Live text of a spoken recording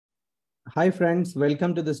Hi friends,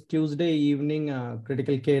 welcome to this Tuesday evening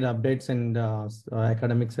critical care updates and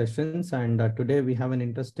academic sessions. And today we have an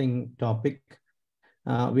interesting topic.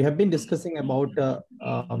 We have been discussing about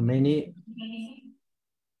many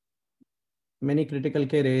critical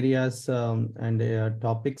care areas and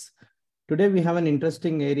topics. Today we have an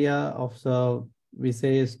interesting area of we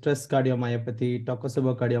say stress cardiomyopathy,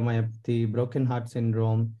 Takotsubo cardiomyopathy, broken heart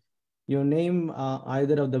syndrome. You name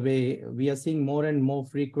either of the way, we are seeing more and more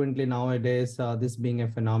frequently nowadays this being a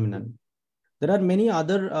phenomenon. There are many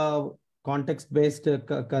other context-based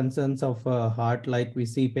concerns of heart, like we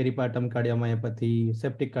see peripartum cardiomyopathy,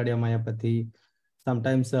 septic cardiomyopathy,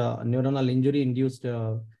 sometimes neuronal injury-induced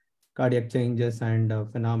cardiac changes and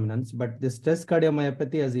phenomenons. But this stress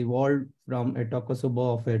cardiomyopathy has evolved from a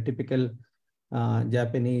Takotsubo of a typical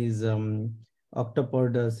Japanese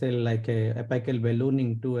octopod cell, like a apical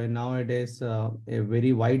ballooning, to a nowadays a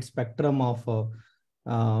very wide spectrum of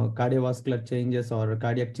cardiovascular changes or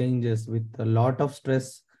cardiac changes with a lot of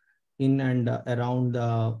stress in and around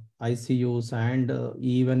the ICUs and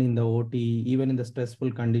even in the OT, even in the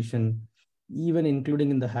stressful condition, even including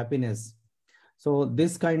in the happiness. So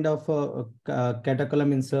this kind of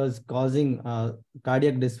catecholamine surge causing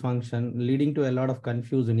cardiac dysfunction, leading to a lot of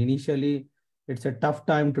confusion. Initially, it's a tough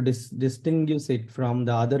time to distinguish it from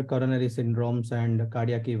the other coronary syndromes and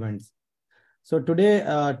cardiac events. So today,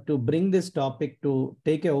 to bring this topic to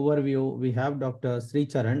take an overview, we have Dr.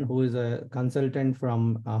 Sricharan, who is a consultant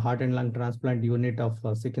from Heart and Lung Transplant Unit of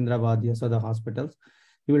Secunderabad, Yashoda Hospitals.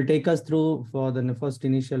 He will take us through for the first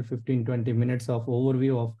initial 15-20 minutes of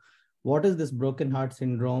overview of what is this broken heart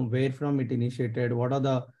syndrome, where from it initiated, what are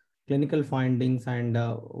the clinical findings, and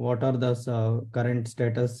what are the current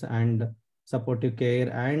status and supportive care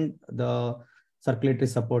and the circulatory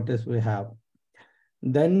supporters we have.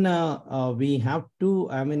 Then we have two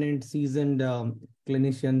eminent seasoned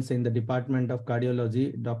clinicians in the Department of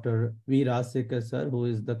Cardiology, Dr. V. Rajasekhar, sir, who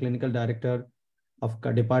is the clinical director of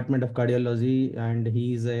Department of Cardiology, and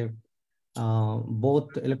he is a both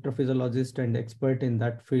electrophysiologist and expert in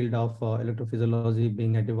that field of electrophysiology,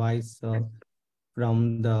 being a device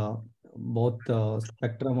from the both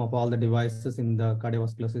spectrum of all the devices in the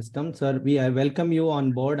cardiovascular system. Sir, I welcome you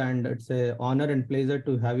on board, and it's an honor and pleasure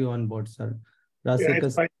to have you on board, sir. Yeah,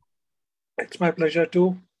 it's my pleasure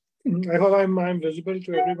too. I hope I'm visible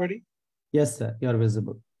to everybody. Yes, sir, you're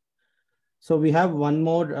visible. So we have one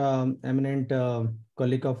more eminent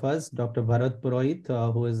colleague of us, Dr. Bharat Purohit,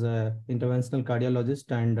 who is an interventional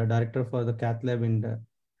cardiologist and director for the Cath Lab in the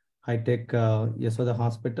Hitec Yashoda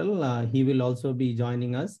Hospital. He will also be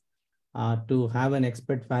joining us to have an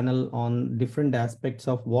expert panel on different aspects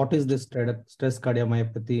of what is this stress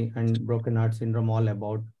cardiomyopathy and broken heart syndrome all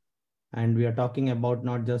about. And we are talking about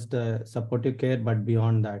not just supportive care, but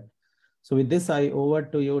beyond that. So with this, I over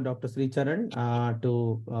to you, Dr. Sricharan,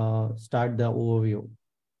 to start the overview.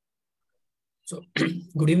 So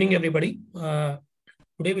good evening, everybody. Today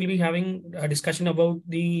we'll be having a discussion about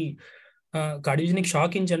the cardiogenic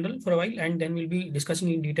shock in general for a while, and then we'll be discussing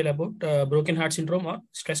in detail about broken heart syndrome or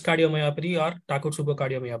stress cardiomyopathy or Takotsubo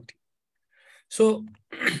cardiomyopathy. So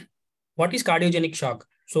what is cardiogenic shock?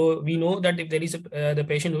 So we know that if there is the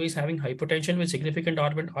patient who is having hypertension with significant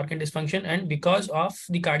organ dysfunction, and because of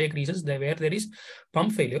the cardiac reasons, where there is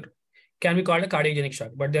pump failure, can be called a cardiogenic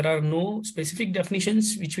shock. But there are no specific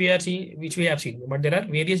definitions which we have seen. But there are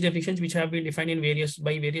various definitions which have been defined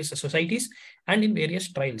by various societies and in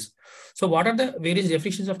various trials. So what are the various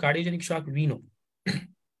definitions of cardiogenic shock we know?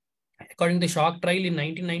 According to the shock trial in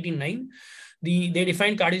 1999, they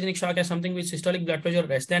defined cardiogenic shock as something with systolic blood pressure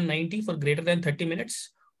less than 90 for greater than 30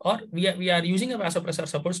 minutes, or we are using a vasopressor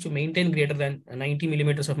supports to maintain greater than 90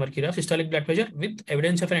 millimeters of mercury of systolic blood pressure with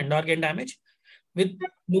evidence of an end organ damage, with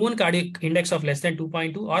known cardiac index of less than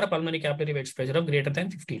 2.2 or a pulmonary capillary wedge pressure of greater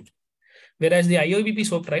than 15. Whereas the IOBP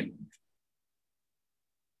SOAP trial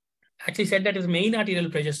actually said that his main arterial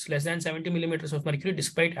pressures less than 70 millimeters of mercury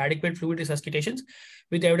despite adequate fluid resuscitations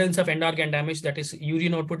with evidence of end organ damage, that is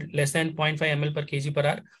urine output less than 0.5 ml per kg per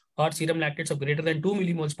hour or serum lactates of greater than 2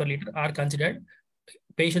 millimoles per liter are considered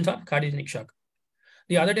patients of cardiogenic shock.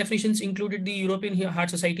 The other definitions included the European Heart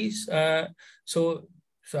Societies. So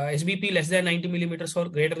SBP less than 90 millimeters for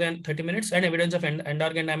greater than 30 minutes and evidence of end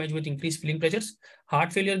organ damage with increased filling pressures.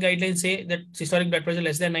 Heart failure guidelines say that systolic blood pressure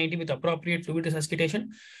less than 90 with appropriate fluid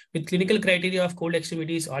resuscitation with clinical criteria of cold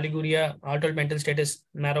extremities, oliguria, altered mental status,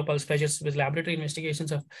 narrow pulse pressures with laboratory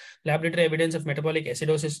investigations of laboratory evidence of metabolic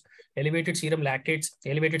acidosis, elevated serum lactates,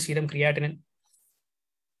 elevated serum creatinine.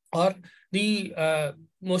 Or the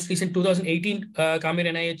most recent 2018 Kamir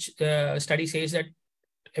NIH study says that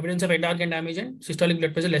evidence of end organ damage and systolic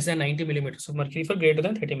blood pressure less than 90 millimeters of mercury for greater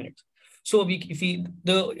than 30 minutes. So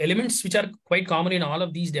the elements which are quite common in all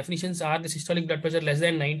of these definitions are the systolic blood pressure less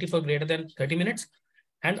than 90 for greater than 30 minutes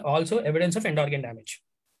and also evidence of end organ damage.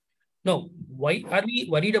 Now, why are we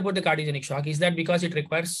worried about the cardiogenic shock? Is that because it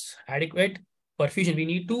requires adequate perfusion? We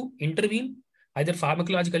need to intervene either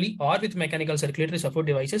pharmacologically or with mechanical circulatory support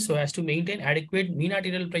devices so as to maintain adequate mean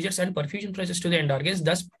arterial pressures and perfusion pressures to the end organs,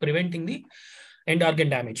 thus preventing the end organ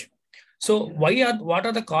damage. So what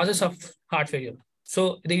are the causes of heart failure?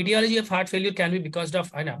 So the etiology of heart failure can be because of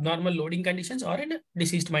an abnormal loading conditions or in a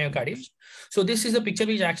diseased myocardium. So this is a picture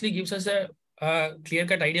which actually gives us a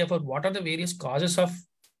clear-cut idea about what are the various causes of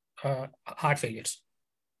heart failures.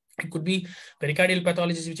 It could be pericardial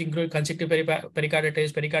pathologies, which include constrictive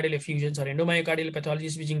pericarditis, pericardial effusions, or endomyocardial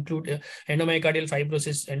pathologies, which include endomyocardial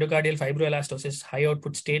fibrosis, endocardial fibroelastosis, high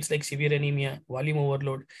output states like severe anemia, volume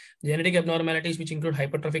overload, genetic abnormalities, which include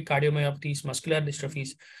hypertrophic cardiomyopathies, muscular dystrophies,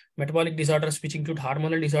 metabolic disorders, which include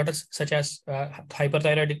hormonal disorders such as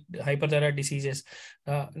hyperthyroid diseases,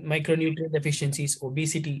 micronutrient deficiencies,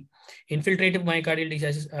 obesity, infiltrative myocardial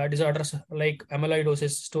disorders like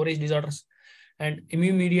amyloidosis, storage disorders, and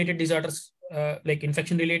immune-mediated disorders like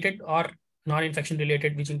infection-related or non-infection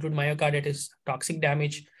related, which include myocarditis, toxic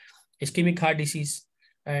damage, ischemic heart disease,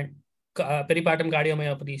 and peripartum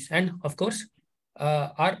cardiomyopathies, and of course,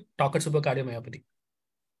 our Takotsubo cardiomyopathy.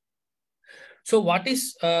 So what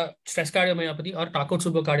is stress cardiomyopathy or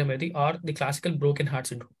Takotsubo cardiomyopathy or the classical broken heart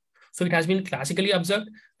syndrome? So it has been classically observed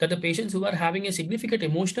that the patients who are having a significant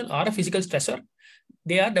emotional or a physical stressor,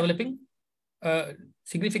 they are developing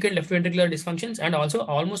significant left ventricular dysfunctions and also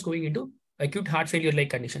almost going into acute heart failure-like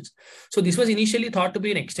conditions. So this was initially thought to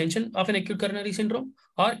be an extension of an acute coronary syndrome,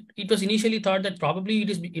 or it was initially thought that probably it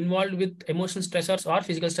is involved with emotional stressors or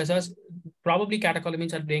physical stressors. Probably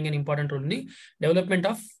catecholamines are playing an important role in the development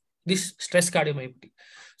of this stress cardiomyopathy.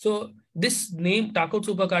 So this name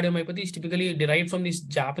Takotsubo cardiomyopathy is typically derived from this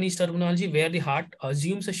Japanese terminology where the heart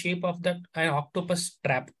assumes the shape of an octopus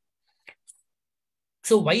trap.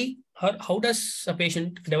 So how does a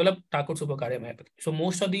patient develop Takotsubo cardiomyopathy? So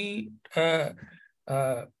most of the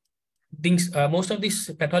most of this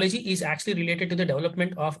pathology is actually related to the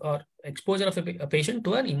development of or exposure of a patient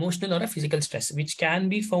to an emotional or a physical stress, which can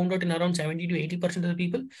be found out in around 70 to 80% of the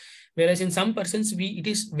people. Whereas in some persons, it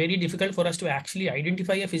is very difficult for us to actually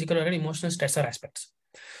identify a physical or an emotional stressor aspects.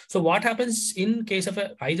 So what happens in case of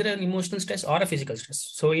either an emotional stress or a physical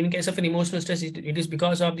stress? So in case of an emotional stress, it is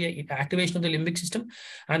because of the activation of the limbic system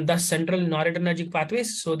and thus central noradrenergic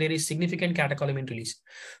pathways. So there is significant catecholamine release.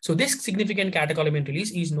 So this significant catecholamine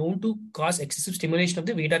release is known to cause excessive stimulation of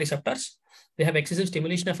the beta receptors. They have excessive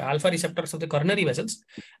stimulation of alpha receptors of the coronary vessels.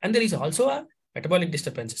 And there is also a metabolic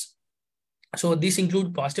disturbances. So these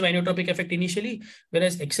include positive inotropic effect initially,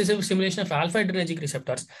 whereas excessive stimulation of alpha adrenergic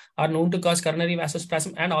receptors are known to cause coronary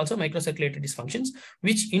vasospasm and also microcirculatory dysfunctions,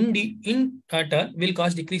 which in turn will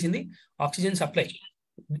cause decrease in the oxygen supply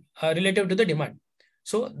relative to the demand.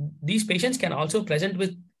 So these patients can also present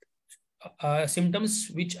with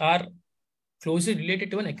symptoms which are closely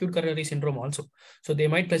related to an acute coronary syndrome also. So they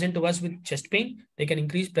might present to us with chest pain. They can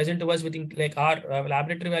present to us with like our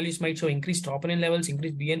laboratory values might show increased troponin levels,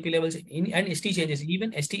 increased BNP levels, and ST changes.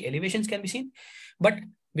 Even ST elevations can be seen. But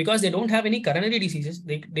because they don't have any coronary diseases,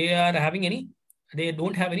 they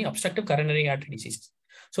don't have any obstructive coronary artery diseases.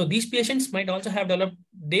 So these patients might also have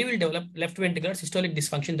they will develop left ventricular systolic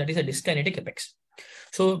dysfunction, that is a dyskinetic apex.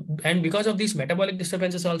 So, and because of these metabolic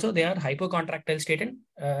disturbances also, they are hypocontractile state and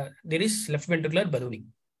there is left ventricular ballooning.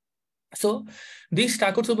 So this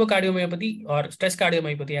Takotsubo cardiomyopathy or stress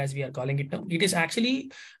cardiomyopathy, as we are calling it now, it is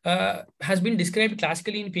actually has been described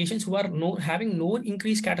classically in patients who are having no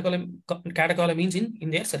increased catecholamines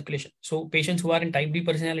in their circulation. So patients who are in type D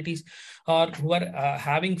personalities or who are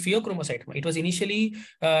having pheochromocytoma. It was initially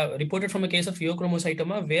reported from a case of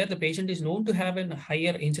pheochromocytoma where the patient is known to have a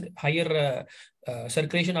higher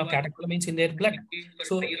circulation of catecholamines in their blood.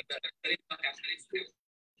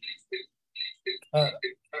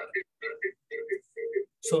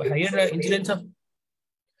 So higher incidence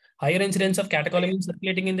of catecholamines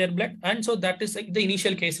circulating in their blood, and so that is like the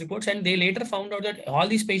initial case reports. And they later found out that all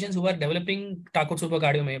these patients who are developing Takotsubo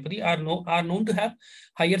cardiomyopathy are known to have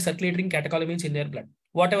higher circulating catecholamines in their blood,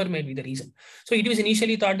 whatever may be the reason. So it was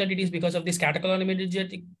initially thought that it is because of this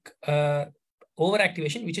catecholaminergic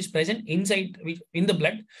overactivation which is present inside in the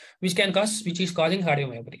blood, which is causing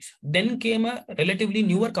cardiomyopathies. Then came a relatively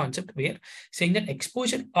newer concept where saying that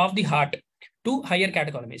exposure of the heart to higher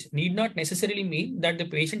catecholamines need not necessarily mean that the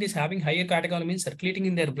patient is having higher catecholamines circulating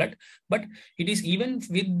in their blood, but it is even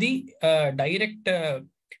with the direct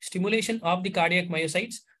stimulation of the cardiac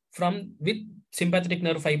myocytes with sympathetic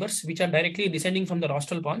nerve fibers, which are directly descending from the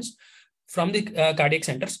rostral pons from the cardiac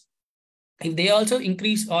centers. If they also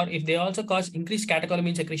increase, or if they also cause increased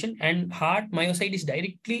catecholamine secretion, and heart myocyte is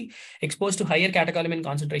directly exposed to higher catecholamine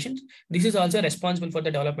concentrations, this is also responsible for the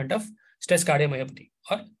development of stress cardiomyopathy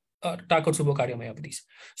or Takotsubo cardiomyopathies.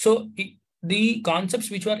 So the concepts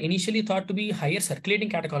which were initially thought to be higher circulating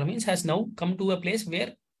catecholamines has now come to a place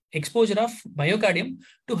where exposure of myocardium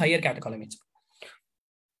to higher catecholamines.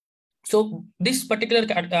 So this particular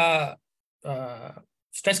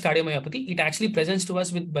stress cardiomyopathy, it actually presents to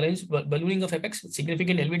us with ballooning of apex,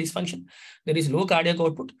 significant LV dysfunction. There is low cardiac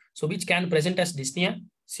output, so which can present as dyspnea,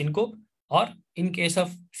 syncope, or in case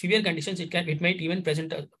of severe conditions, it might even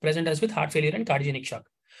present us with heart failure and cardiogenic shock.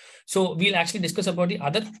 So we'll actually discuss about the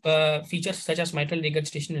other features such as mitral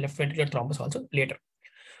regurgitation and left ventricular thrombus also later.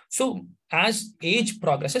 So as age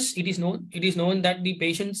progresses, it is known that the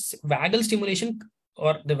patient's vagal stimulation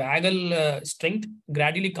or the vagal strength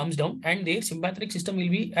gradually comes down, and their sympathetic system will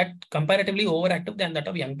be at comparatively overactive than that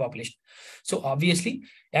of young population. So obviously,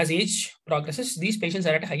 as age progresses, these patients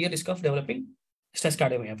are at a higher risk of developing stress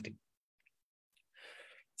cardiomyopathy.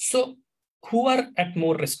 So who are at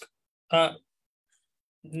more risk?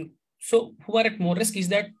 Who are at more risk is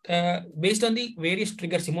that based on the various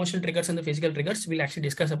triggers, emotional triggers and the physical triggers, we'll actually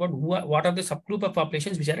discuss about what are the subgroup of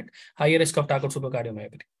populations which are at higher risk of Takotsubo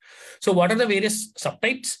cardiomyopathy. So what are the various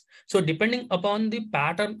subtypes? So depending upon the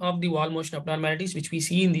pattern of the wall motion abnormalities which we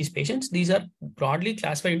see in these patients, these are broadly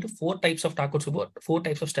classified into 4 types of Takotsubo, 4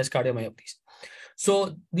 types of stress cardiomyopathies.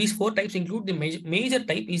 So these 4 types include the major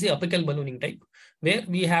type is the apical ballooning type, where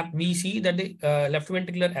we see that the left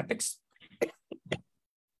ventricular apex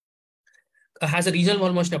has a regional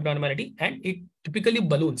wall motion abnormality, and it typically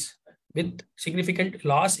balloons with significant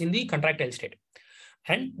loss in the contractile state.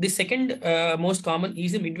 And the second most common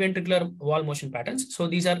is the midventricular wall motion patterns. So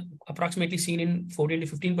these are approximately seen in 14 to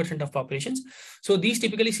 15% of populations. So these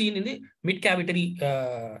typically seen in the mid-cavitary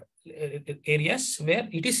areas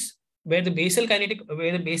where the basal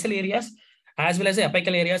areas as well as the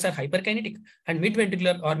apical areas are hyperkinetic, and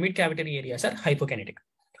mid-ventricular or mid-cavitary areas are hypokinetic.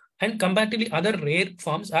 And comparatively, other rare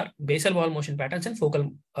forms are basal wall motion patterns and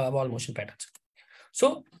focal wall motion patterns.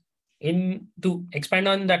 So, to expand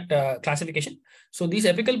on that classification, so this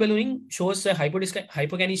apical ballooning shows a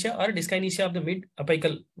hypokinesia or dyskinesia of the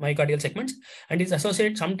mid-apical myocardial segments, and is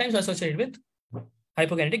sometimes associated with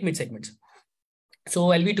hypokinetic mid segments. So,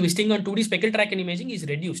 LV twisting on 2D speckle track imaging is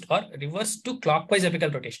reduced or reversed to clockwise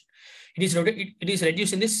apical rotation. It is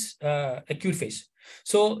reduced in this acute phase.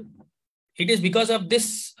 So, it is because of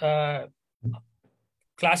this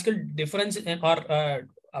classical difference or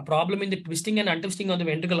a problem in the twisting and untwisting of the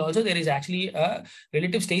ventricle also, there is actually a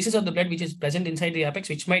relative stasis of the blood which is present inside the apex,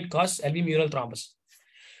 which might cause LV mural thrombus.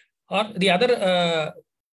 Or the other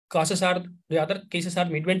cases are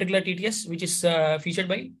midventricular TTS, which is featured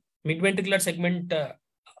by midventricular segment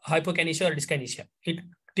hypokinesia or dyskinesia. It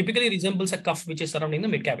typically resembles a cuff which is surrounding the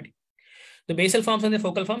midcavity. The basal forms and the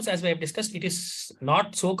focal forms, as we have discussed, it is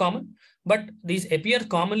not so common, but these appear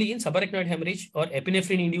commonly in subarachnoid hemorrhage or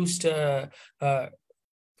epinephrine-induced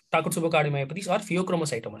Takotsubo cardiomyopathies or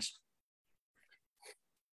pheochromocytomas.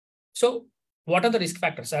 So, what are the risk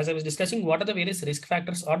factors? As I was discussing, what are the various risk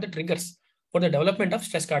factors or the triggers for the development of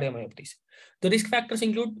stress cardiomyopathies? The risk factors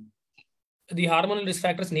include the hormonal risk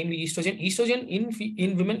factors, namely estrogen. Estrogen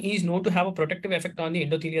in women is known to have a protective effect on the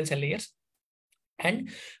endothelial cell layers. And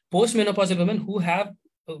postmenopausal women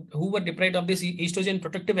who were deprived of this estrogen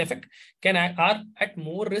protective effect are at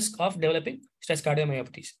more risk of developing stress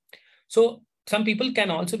cardiomyopathies. So some people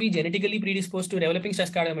can also be genetically predisposed to developing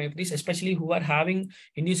stress cardiomyopathies, especially who are having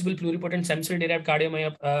inducible pluripotent stem cell derived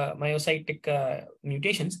cardiomyocytic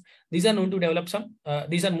mutations. These are known to develop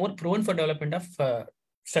these are more prone for development of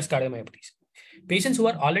stress cardiomyopathies. Patients who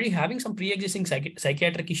are already having some pre-existing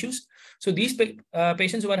psychiatric issues. So these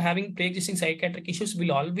patients who are having pre-existing psychiatric issues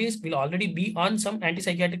will already be on some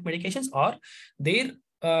antipsychotic medications, or their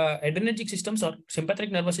adrenergic systems or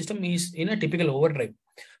sympathetic nervous system is in a typical overdrive.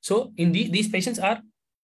 So in these patients are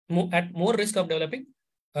at more risk of developing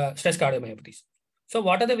stress cardiomyopathies. So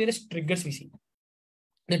what are the various triggers we see?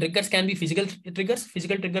 The triggers can be physical triggers.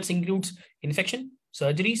 Physical triggers includes infection,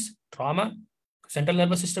 surgeries, trauma, central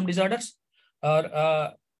nervous system disorders,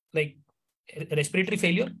 or like respiratory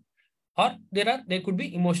failure, or there could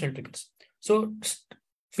be emotional triggers. So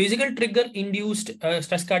physical trigger induced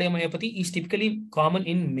stress cardiomyopathy is typically common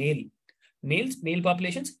in male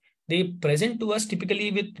populations. They present to us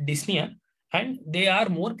typically with dyspnea, and they are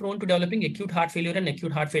more prone to developing acute heart failure and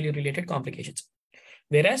acute heart failure related complications.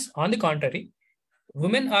 Whereas on the contrary,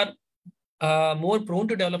 women are more prone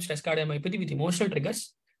to develop stress cardiomyopathy with emotional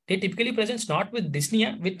triggers. They typically present not with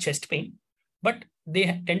dyspnea, with chest pain, but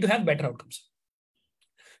they tend to have better outcomes.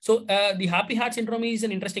 So the happy heart syndrome is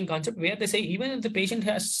an interesting concept where they say even if the patient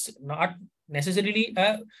has not necessarily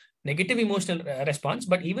a negative emotional response,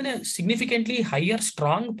 but even a significantly higher,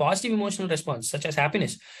 strong, positive emotional response, such as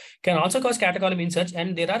happiness, can also cause catecholamine surge.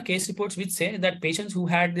 And there are case reports which say that patients who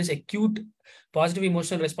had this acute positive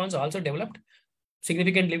emotional response also developed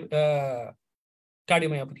significantly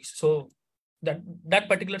cardiomyopathies. So that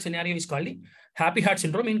particular scenario is called the happy heart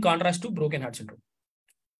syndrome in contrast to broken heart syndrome.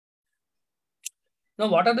 Now,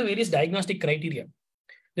 what are the various diagnostic criteria?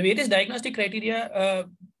 The various diagnostic criteria,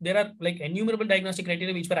 there are like innumerable diagnostic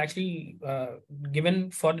criteria which were actually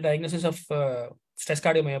given for the diagnosis of stress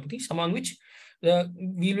cardiomyopathies, among which we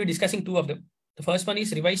will be discussing two of them. The first one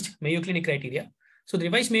is revised Mayo Clinic criteria. So the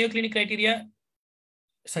revised Mayo Clinic criteria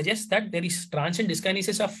suggests that there is transient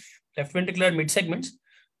dyskinesis of left ventricular mid-segments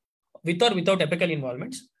with or without apical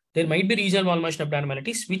involvements. There might be regional wall motion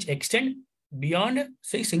abnormalities which extend beyond,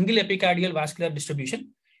 say, single epicardial vascular distribution,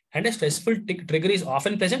 and a stressful trigger is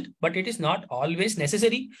often present, but it is not always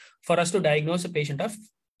necessary for us to diagnose a patient of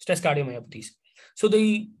stress cardiomyopathies. So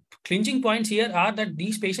the clinching points here are that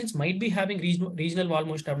these patients might be having regional wall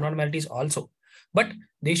motion abnormalities also, but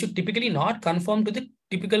they should typically not conform to the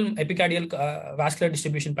typical epicardial vascular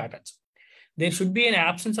distribution patterns. There should be an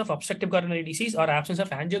absence of obstructive coronary disease or absence of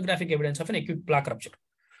angiographic evidence of an acute plaque rupture.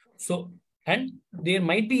 So, and there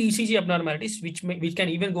might be ECG abnormalities which can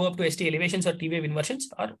even go up to ST elevations or T wave inversions,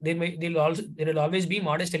 or there will always be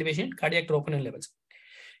modest elevation in cardiac troponin levels.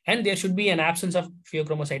 And there should be an absence of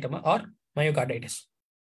pheochromocytoma or myocarditis.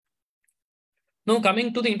 Now,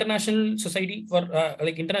 coming to the International Society for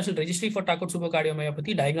International Registry for Takotsubo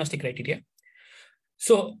Cardiomyopathy diagnostic criteria.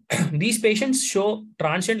 So these patients show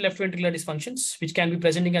transient left ventricular dysfunctions, which can be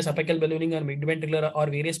presenting as apical ballooning or mid-ventricular or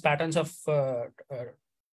various patterns of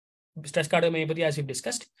stress cardiomyopathy, as we've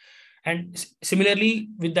discussed. And similarly,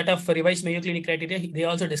 with that of revised Mayo Clinic criteria, they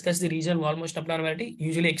also discuss the regional wall motion abnormality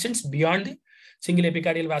usually extends beyond the single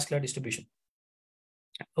epicardial vascular distribution.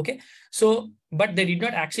 Okay, so but they did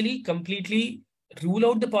not actually completely rule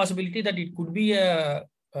out the possibility that it could be a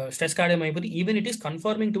stress cardiomyopathy, even it is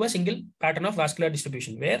conforming to a single pattern of vascular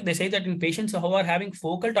distribution, where they say that in patients who are having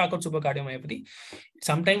focal Takotsubo cardiomyopathy,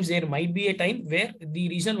 sometimes there might be a time where the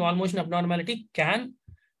regional wall motion abnormality can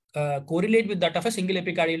correlate with that of a single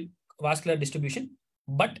epicardial vascular distribution,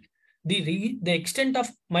 but the extent of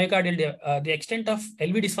myocardial, the extent of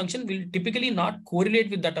LV dysfunction will typically not correlate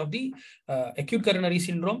with that of the acute coronary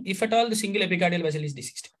syndrome, if at all the single epicardial vessel is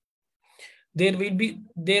diseased. There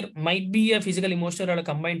might be a physical, emotional, or a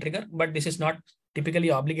combined trigger, but this is not typically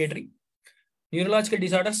obligatory. Neurological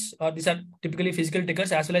disorders, or these are typically physical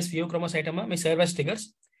triggers as well as pheochromocytoma, may serve as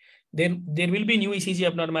triggers. There will be new ECG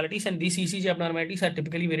abnormalities, and these ECG abnormalities are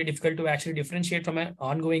typically very difficult to actually differentiate from an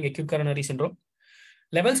ongoing acute coronary syndrome.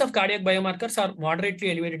 Levels of cardiac biomarkers are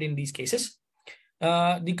moderately elevated in these cases.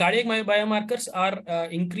 The cardiac biomarkers are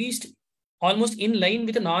increased almost in line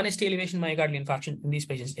with a non-ST elevation myocardial infarction in these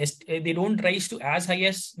patients. They don't rise to as high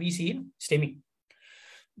as we see in STEMI.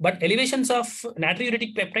 But elevations of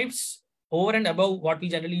natriuretic peptides over and above what we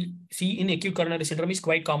generally see in acute coronary syndrome is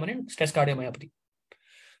quite common in stress cardiomyopathy.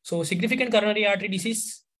 So significant coronary artery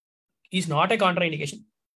disease is not a contraindication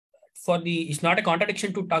it's not a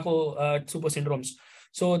contradiction to Takotsubo syndromes.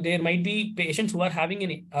 So there might be patients who are having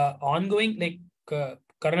an ongoing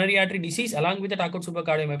coronary artery disease along with the Takotsubo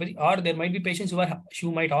cardiomyopathy, or there might be patients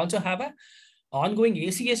who might also have a ongoing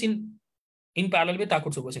ACS in parallel with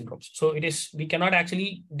Takotsubo syndromes. So we cannot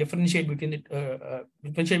actually differentiate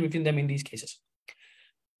between them in these cases.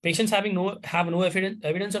 Patients have no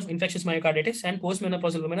evidence of infectious myocarditis, and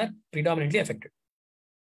postmenopausal women are predominantly affected.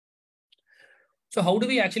 So how do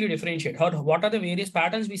we actually differentiate? What are the various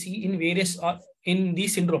patterns we see in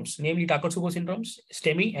these syndromes, namely Takotsubo syndromes,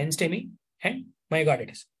 STEMI, NSTEMI, and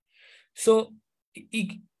myocarditis? So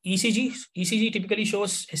ECG typically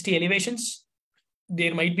shows ST elevations.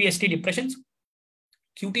 There might be ST depressions.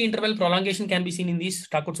 QT interval prolongation can be seen in these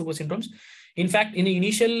Takotsubo syndromes. In fact, in the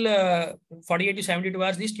initial 48 to 72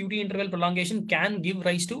 hours, this QT interval prolongation can give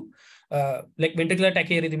rise to ventricular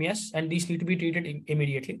tachyarrhythmias, and these need to be treated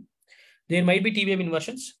immediately. There might be T wave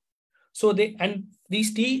inversions. So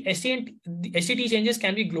these STT changes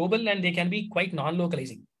can be global, and they can be quite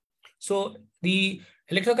non-localizing. So the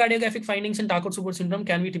electrocardiographic findings in Takotsubo syndrome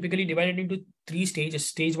can be typically divided into 3 stages: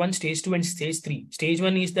 stage 1, stage 2, and stage 3. Stage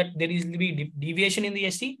 1 is that there will be deviation in the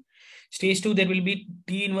ST. Stage 2, there will be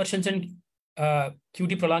T inversions and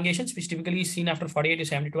QT prolongations, which typically is seen after 48 to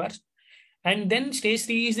 72 hours. And then stage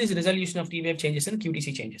 3 is this resolution of T wave changes and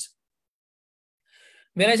QTC changes.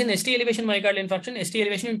 Whereas in ST elevation myocardial infarction, ST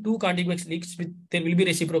elevation in two contiguous leads, there will be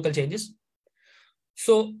reciprocal changes.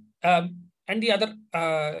 So, and the other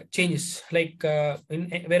changes, like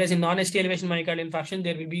whereas in non-ST elevation myocardial infarction,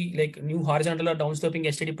 there will be like new horizontal or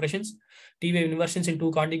downsloping ST depressions, T wave inversions in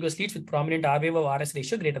two contiguous leads with prominent R wave of RS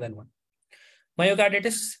ratio greater than 1.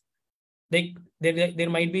 Myocarditis, like there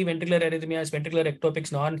might be ventricular arrhythmias, ventricular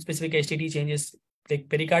ectopics, non-specific STT changes, like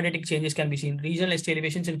pericarditic changes can be seen, regional ST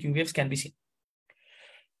elevations and Q waves can be seen.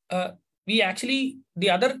 The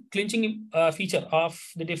other clinching feature of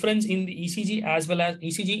the difference in the ECG as well as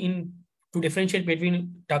ECG to differentiate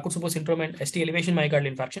between Takotsubo syndrome and ST elevation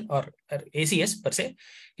myocardial infarction or ACS per se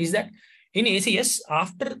is that in ACS,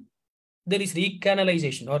 after there is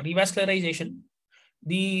recanalization or revascularization,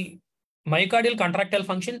 the myocardial contractile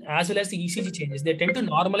function as well as the ECG changes, they tend to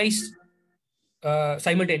normalize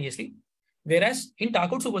simultaneously. Whereas in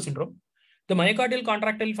Takotsubo syndrome, the myocardial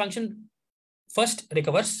contractile function first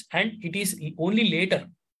recovers, and it is only later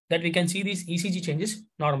that we can see these ECG changes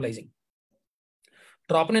normalizing.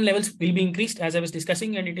 Troponin levels will be increased, as I was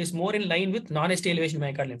discussing, and it is more in line with non-ST elevation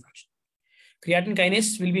myocardial infarction. Creatine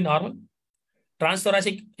kinase will be normal.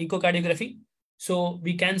 Transthoracic echocardiography. So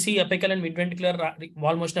we can see apical and midventricular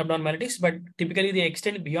wall motion abnormalities, but typically they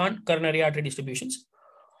extend beyond coronary artery distributions.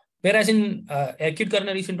 Whereas in acute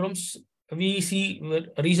coronary syndromes, we see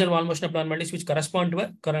regional wall motion abnormalities which correspond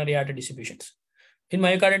to coronary artery distributions. In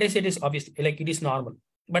myocarditis, it is obviously like it is normal,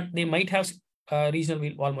 but they might have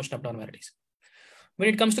regional wall motion abnormalities. When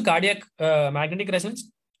it comes to cardiac magnetic resonance,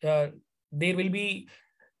 there will be.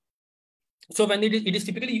 So when it is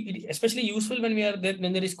typically especially useful when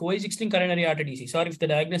there is coexisting coronary artery disease or if the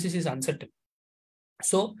diagnosis is uncertain.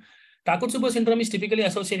 So Takotsubo syndrome is typically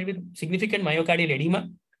associated with significant myocardial edema.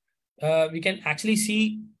 We can actually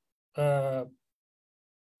see LV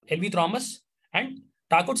thrombus, and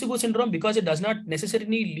Takotsubo syndrome, because it does not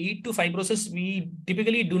necessarily lead to fibrosis, we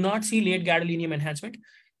typically do not see late gadolinium enhancement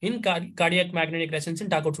in cardiac magnetic resonance in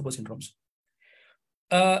Takotsubo syndromes.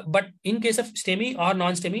 But in case of STEMI or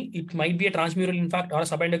non-STEMI, it might be a transmural infarct or a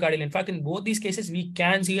subendocardial infarct. In both these cases, we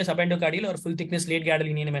can see a subendocardial or full thickness late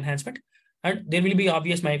gadolinium enhancement, and there will be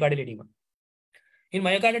obvious myocardial edema. In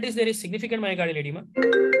myocarditis, there is significant myocardial edema.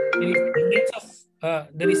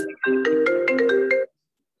 There is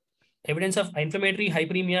evidence of inflammatory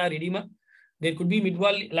hyperemia or edema. There could be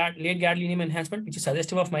mid-wall late gadolinium enhancement, which is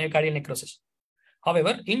suggestive of myocardial necrosis.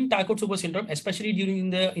 However, in Takotsubo syndrome, especially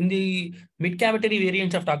in the mid-cavitary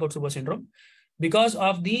variants of Takotsubo syndrome, because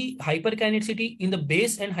of the hyperkineticity in the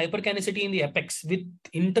base and hyperkineticity in the apex with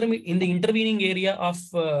in the intervening area of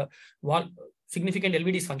significant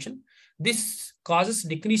LV dysfunction, this causes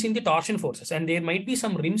decrease in the torsion forces, and there might be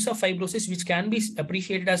some rims of fibrosis which can be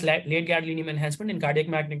appreciated as late gadolinium enhancement in cardiac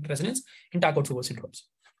magnetic resonance in Takotsubo syndromes.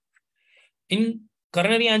 In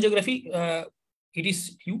coronary angiography, it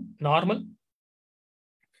is normal,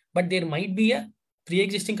 but there might be a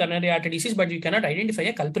pre-existing coronary artery disease, but you cannot identify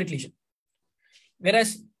a culprit lesion.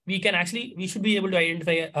 Whereas we should be able to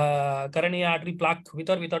identify a coronary artery plaque with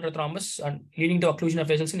or without a thrombus and leading to occlusion of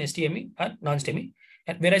vessels in STEMI or non-STEMI.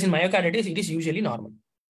 Whereas in myocarditis, it is usually normal.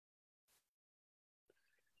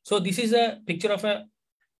 So this is a picture of a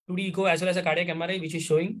 2D echo as well as a cardiac MRI, which is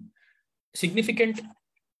showing significant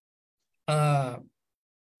apical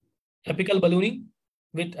ballooning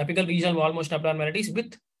with apical regional wall motion abnormalities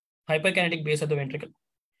with hyperkinetic base of the ventricle.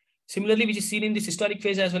 Similarly, which is seen in the systolic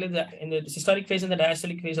phase as well as in the systolic phase and the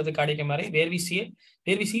diastolic phase of the cardiac MRI, where we see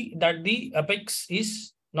that the apex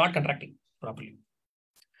is not contracting properly.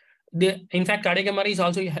 In fact, cardiac MRI is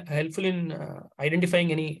also helpful in identifying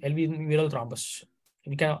any LV mural thrombus.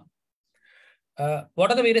 What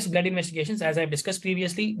are the various blood investigations? As I've discussed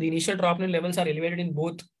previously, the initial troponin levels are elevated in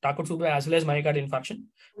both Takotsubo as well as myocardial infarction,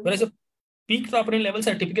 whereas the peak troponin levels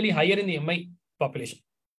are typically higher in the MI population,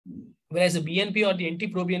 whereas the BNP or the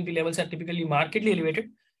NT-proBNP levels are typically markedly elevated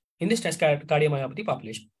in the stress cardiomyopathy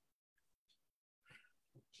population.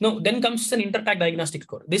 Now, then comes an interTAC diagnostic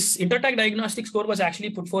score. This interTAC diagnostic score was actually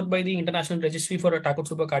put forth by the International Registry for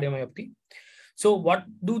Takotsubo cardiomyopathy. So what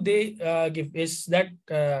do they give is that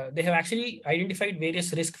they have actually identified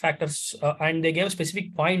various risk factors and they gave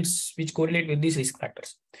specific points which correlate with these risk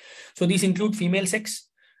factors. So these include female sex,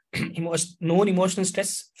 known emotional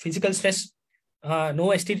stress, physical stress,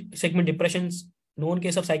 no ST segment depressions, known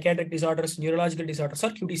case of psychiatric disorders, neurological disorders, or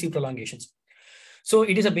QTC prolongations. So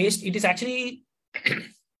it is actually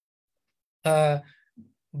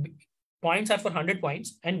points are for 100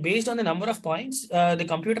 points, and based on the number of points, the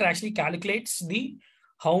computer actually calculates the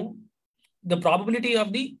probability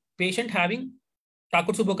of the patient having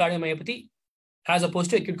Takotsubo cardiomyopathy as opposed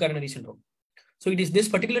to acute coronary syndrome. So this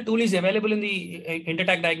particular tool is available in the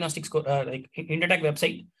Intertac diagnostic score, like Intertac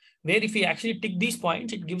website, where if we actually tick these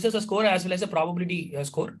points, it gives us a score as well as a probability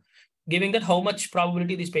score, giving that how much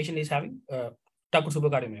probability this patient is having Takotsubo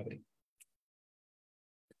cardiomyopathy.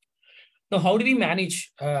 Now, how do we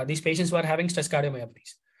manage these patients who are having stress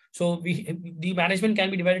cardiomyopathies? So the management can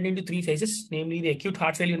be divided into 3 phases, namely the acute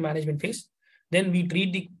heart failure management phase. Then we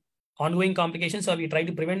treat the ongoing complications, or we try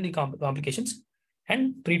to prevent the complications,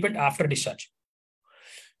 and treatment after discharge.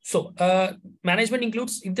 So management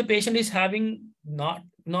includes if the patient is having not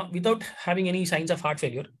without having any signs of heart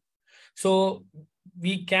failure. So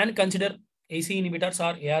we can consider AC inhibitors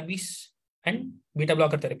or ARBs and beta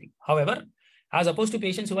blocker therapy. However, as opposed to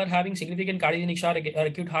patients who are having significant cardiogenic shock or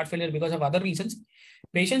acute heart failure because of other reasons,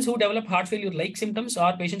 patients who develop heart failure-like symptoms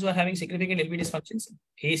or patients who are having significant LV dysfunctions,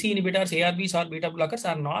 AC inhibitors, ARBs, or beta blockers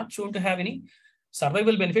are not shown to have any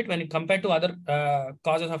survival benefit when compared to other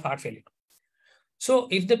causes of heart failure. So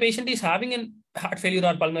if the patient is having a heart failure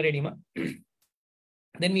or pulmonary edema,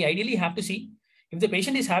 then we ideally have to see if the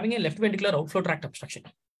patient is having a left ventricular outflow tract obstruction.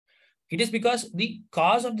 It is because the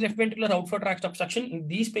cause of the left ventricular outflow tract obstruction in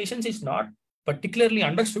these patients is not particularly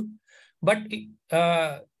understood, but it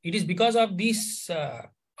is because of these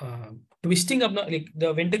twisting of like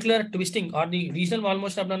the ventricular twisting or the regional wall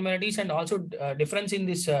motion abnormalities, and also difference in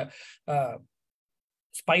this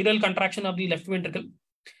spiral contraction of the left ventricle.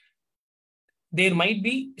 There might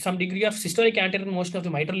be some degree of systolic anterior motion of the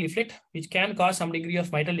mitral leaflet, which can cause some degree of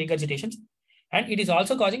mitral regurgitations. And it is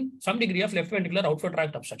also causing some degree of left ventricular outflow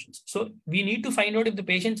tract obstructions. So we need to find out if the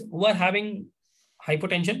patients who are having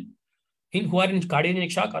hypotension, who are in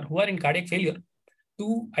cardiogenic shock, or who are in cardiac failure,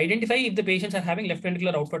 to identify if the patients are having left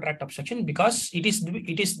ventricular outflow tract obstruction, because it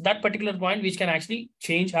is that particular point which can actually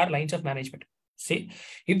change our lines of management. Say,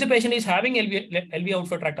 if the patient is having LV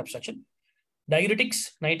outflow tract obstruction,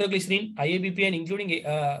 diuretics, nitroglycerin, IABP, and including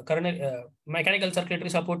mechanical circulatory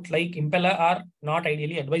support like Impella are not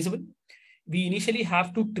ideally advisable. We initially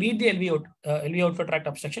have to treat the LV outflow tract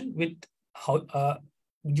obstruction with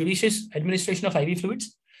judicious administration of IV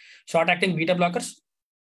fluids, short-acting beta blockers,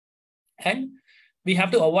 and we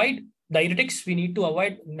have to avoid diuretics. We need to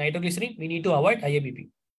avoid nitroglycerin. We need to avoid IABP.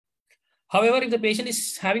 However, if the patient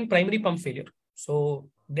is having primary pump failure, so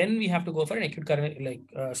then we have to go for an acute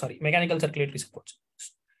mechanical circulatory supports.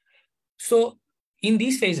 So in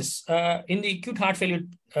these phases, in the acute heart failure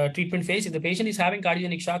treatment phase, if the patient is having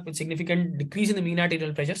cardiogenic shock with significant decrease in the mean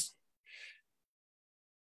arterial pressures,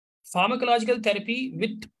 pharmacological therapy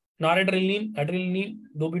with noradrenaline, adrenaline,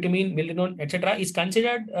 dobutamine, milrinone, etc. is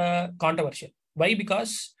considered controversial. Why?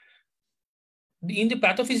 Because in the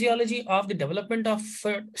pathophysiology of the development of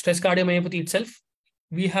stress cardiomyopathy itself,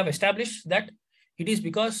 we have established that it is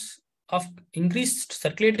because of increased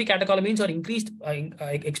circulatory catecholamines or increased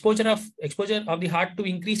exposure of the heart to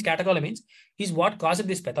increased catecholamines is what causes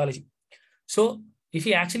this pathology. So if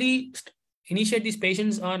we actually initiate these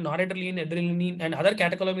patients on noradrenaline, adrenaline, and other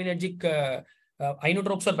catecholaminagic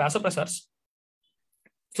inotropes or vasopressors,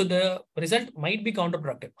 so the result might be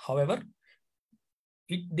counterproductive. However,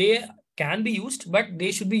 they can be used, but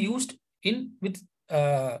they should be used with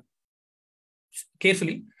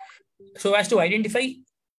carefully, so as to identify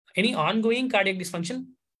any ongoing cardiac dysfunction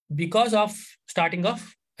because of starting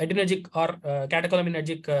of adrenergic or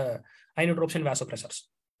catecholaminergic inotropes and vasopressors.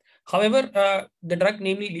 However, the drug,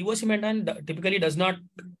 namely levosimendan, typically is not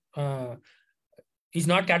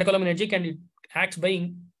catecholaminergic, and it acts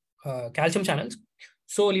by calcium channels.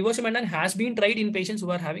 So levosimendan has been tried in patients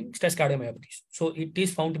who are having stress cardiomyopathies. So it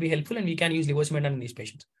is found to be helpful, and we can use levosimendan in these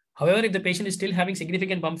patients. However, if the patient is still having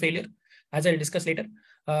significant pump failure, as I will discuss later,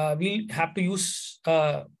 we'll have to use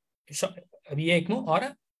VA ECMO or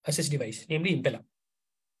a assist device, namely Impella.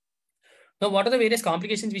 Now, what are the various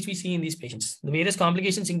complications which we see in these patients? The various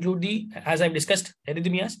complications include as I've discussed,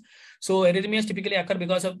 arrhythmias. So arrhythmias typically occur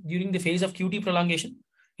during the phase of QT prolongation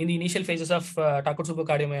in the initial phases of Takotsubo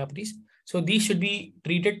cardiomyopathies. So these should be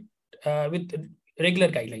treated with regular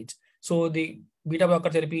guidelines. So the beta blocker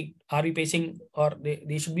therapy, RV pacing, or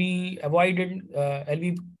they should be avoided,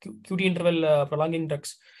 LV QT interval prolonging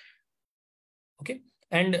drugs. Okay,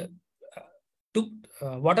 and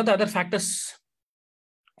what are the other factors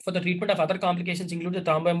for the treatment of other complications? Include the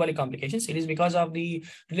thromboembolic complications. It is because of the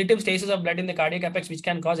relative stasis of blood in the cardiac apex which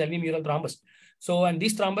can cause LV mural thrombus. So, and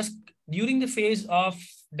this thrombus during the phase of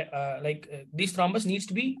this thrombus needs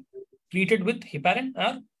to be treated with heparin,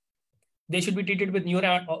 or they should be treated with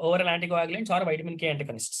oral anticoagulants or vitamin K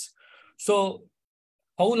antagonists. So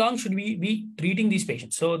how long should we be treating these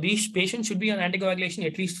patients? So these patients should be on anticoagulation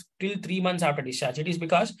at least till 3 months after discharge. It is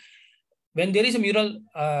because when there is a mural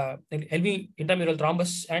LV intramural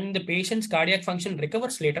thrombus and the patient's cardiac function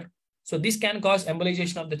recovers later, so this can cause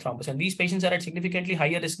embolization of the thrombus, and these patients are at significantly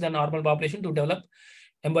higher risk than normal population to develop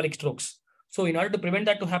embolic strokes. So in order to prevent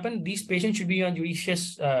that to happen, these patients should be on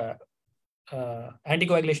judicious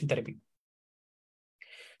anticoagulation therapy.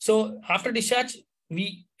 So after discharge,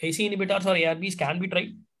 AC inhibitors or ARBs can be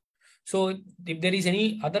tried. So if there is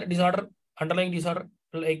any other disorder, underlying disorder,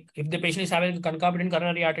 like if the patient is having concomitant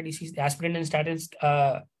coronary artery disease, aspirin and statins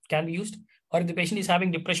can be used, or if the patient is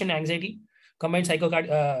having depression, anxiety, combined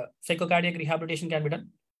psychocardiac rehabilitation can be done.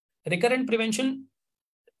 Recurrent prevention,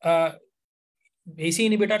 AC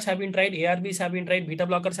inhibitors have been tried, ARBs have been tried, beta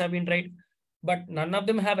blockers have been tried, but none of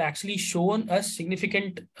them have actually shown a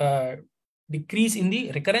significant decrease in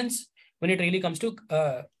the recurrence when it really comes to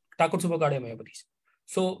Takotsubo cardiomyopathies.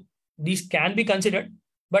 So these can be considered,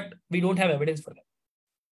 but we don't have evidence for them.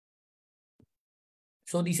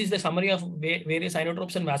 So this is the summary of various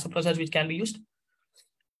inotropes and vasopressors which can be used.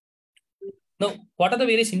 Now, what are the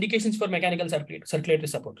various indications for mechanical circulatory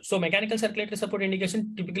support? So mechanical circulatory support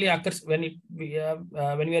indication typically occurs when we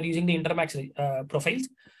are using the Intermax profiles.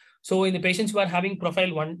 So in the patients who are having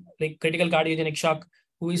profile 1, like critical cardiogenic shock,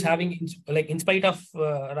 who is having, in spite of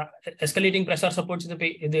escalating pressure supports,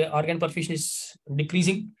 the organ perfusion is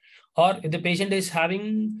decreasing, or if the patient is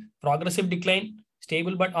having progressive decline,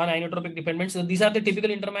 stable but on inotropic dependence. So these are the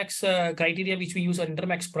typical Intermax criteria which we use, or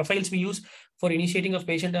Intermax profiles we use for initiating of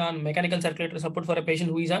patient on mechanical circulatory support for a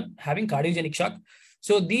patient who is on having cardiogenic shock.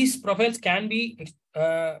 So these profiles can be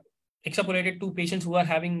extrapolated to patients who are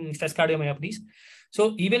having stress cardiomyopathies.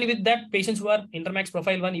 So even with that, patients who are Intermax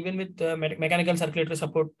profile 1, even with mechanical circulatory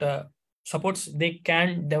support supports, they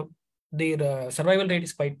can, their survival rate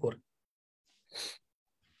is quite poor.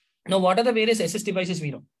 Now, what are the various SS devices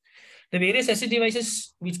we know? The various SS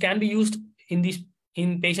devices which can be used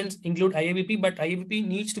in patients include IABP, but IABP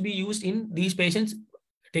needs to be used in these patients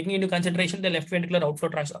taking into consideration the left ventricular outflow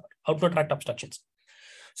tract obstructions.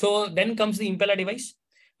 So then comes the Impella device.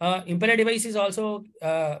 Impella device is also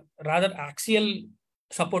rather axial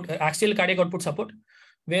support, axial cardiac output support,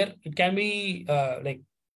 where it can be like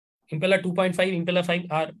Impella 2.5, Impella 5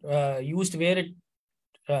 are used where it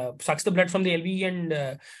sucks the blood from the LV and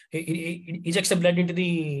it ejects the blood into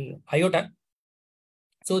the aorta.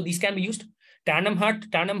 So these can be used. Tandem heart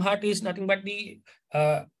is nothing but the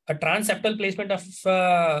a transseptal placement of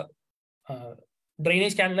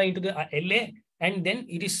drainage cannula into the LA, and then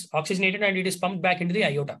it is oxygenated and it is pumped back into the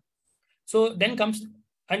aorta. So then comes,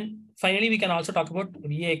 and finally we can also talk about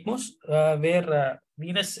VA ECMOs, where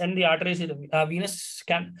venous and the arteries,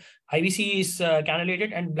 IVC is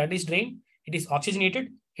cannulated and blood is drained. It is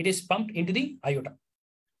oxygenated. It is pumped into the aorta.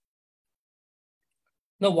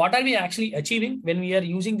 Now, what are we actually achieving when we are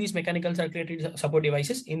using these mechanical circulatory support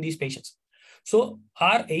devices in these patients? So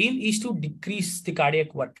our aim is to decrease the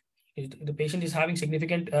cardiac work. The patient is having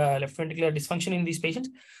significant left ventricular dysfunction in these patients.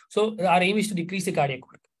 So our aim is to decrease the cardiac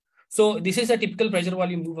work. So this is a typical pressure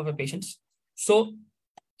volume loop of a patient. So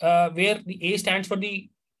where the A stands for the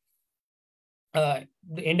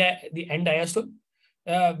end diastole,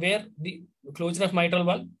 where the closure of mitral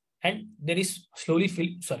valve, and there is slowly fill.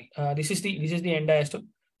 This is the end diastole.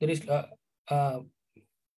 There is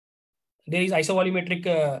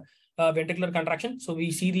isovolumetric ventricular contraction. So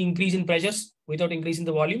we see the increase in pressures without increasing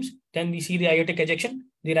the volumes. Then we see the aortic ejection,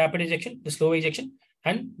 the rapid ejection, the slow ejection,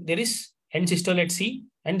 and there is end systole at C,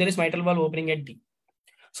 and there is mitral valve opening at D.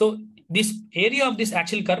 So this area of this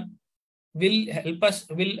axial curve will help us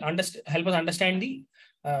understand the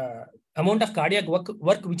amount of cardiac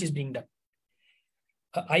work which is being done.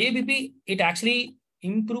 IABP, it actually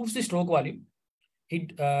improves the stroke volume.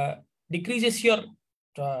 It decreases your,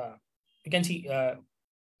 you can see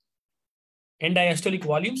end diastolic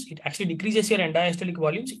volumes. It actually decreases your end diastolic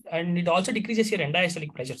volumes, and it also decreases your end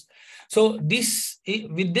diastolic pressures. So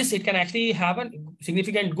with this, it can actually have a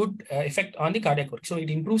significant good effect on the cardiac work. So it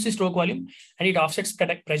improves the stroke volume and it offsets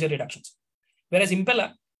pressure reductions. Whereas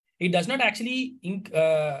Impella, it does not actually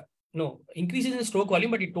increases the stroke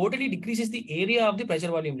volume, but it totally decreases the area of the pressure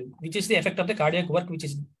volume loop, which is the effect of the cardiac work which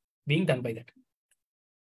is being done by that.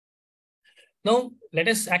 Now, let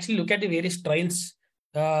us actually look at the various trials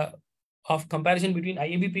of comparison between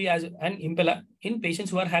IABP and Impella in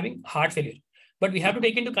patients who are having heart failure. But we have to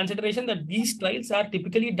take into consideration that these trials are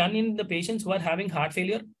typically done in the patients who are having heart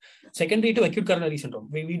failure secondary to acute coronary syndrome.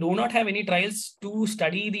 We do not have any trials to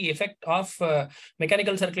study the effect of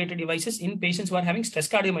mechanical circulatory devices in patients who are having stress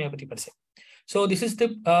cardiomyopathy per se. So this is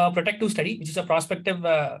the PROTECT-2 study, which is a prospective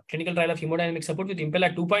clinical trial of hemodynamic support with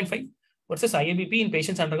Impella 2.5 versus IABP in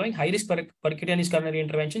patients undergoing high-risk percutaneous coronary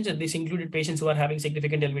interventions, and this included patients who are having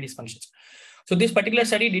significant LV dysfunctions. So this particular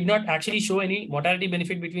study did not actually show any mortality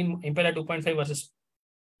benefit between Impella 2.5 versus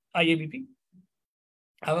IABP.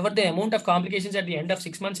 However, the amount of complications at the end of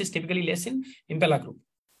 6 months is typically less in Impella group.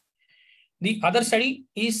 The other study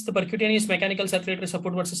is the percutaneous mechanical circulatory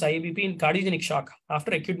support versus IABP in cardiogenic shock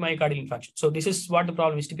after acute myocardial infarction. So this is what the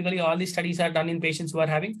problem is. Typically, all these studies are done in patients who are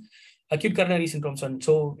having acute coronary syndrome.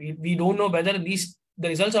 So we don't know whether the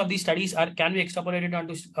results of these studies can be extrapolated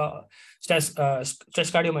onto stress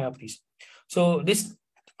cardiomyopathies. So this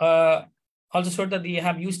also showed that they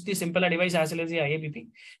have used this Impella device as well as the IABP.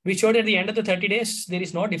 We showed at the end of the 30 days, there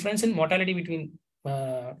is no difference in mortality between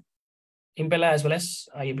Impella as well as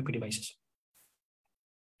IABP devices.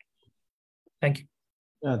 Thank you.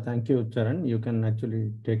 Yeah, thank you, Charan. You can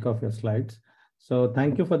actually take off your slides. So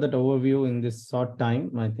thank you for that overview in this short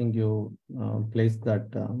time. I think you placed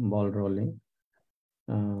that ball rolling.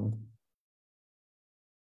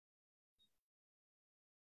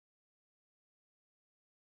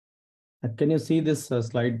 Can you see this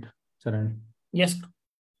slide, Charan? Yes.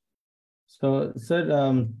 So,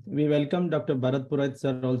 sir, we welcome Dr. Bharat Purohit,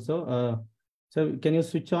 sir, also. Sir, can you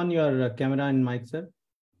switch on your camera and mic, sir?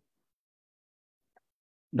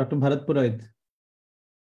 Dr. Bharat Purohit.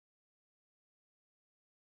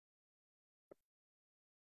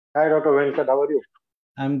 Hi, Dr. Venkat. How are you?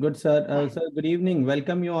 I'm good, sir. Sir, good evening.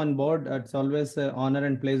 Welcome you on board. It's always an honor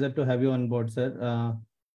and pleasure to have you on board, sir.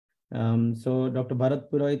 So Dr. Bharat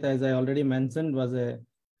Purohit, as I already mentioned, was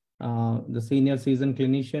the senior seasoned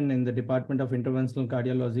clinician in the Department of Interventional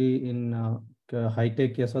Cardiology in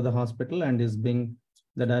Hitec Yashoda Hospital, and is being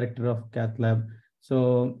the director of Cath Lab.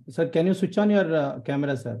 So, sir, can you switch on your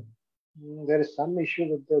camera, sir? There is some issue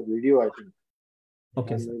with the video, I think.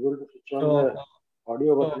 Okay, I'm sir. able to switch on the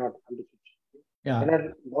audio, but not able to switch. Yeah. Can I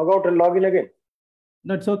log out and log in again?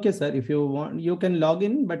 That's okay, sir. If you want, you can log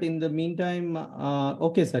in, but in the meantime,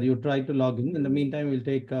 okay, sir, you try to log in. In the meantime, we'll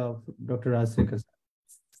take Dr. Rajasekhar.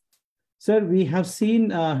 Sir, we have seen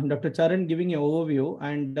Dr. Charan giving an overview,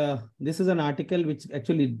 and this is an article which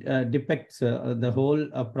actually depicts the whole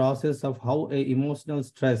process of how emotional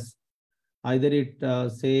stress, either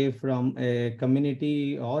it say from a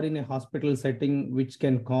community or in a hospital setting, which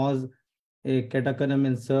can cause a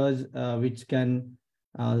catecholamine surge, which can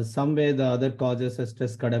some way the other causes a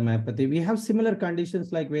stress cardiomyopathy. We have similar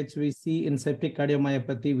conditions like which we see in septic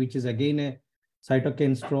cardiomyopathy, which is again a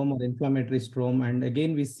cytokine storm or inflammatory storm. And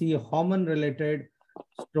again, we see hormone-related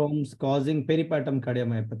storms causing peripartum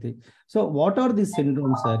cardiomyopathy. So what are these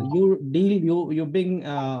syndromes, sir? You being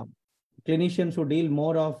clinicians who deal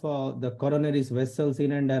more of the coronary vessels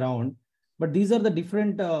in and around, but these are the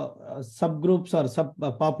different subgroups or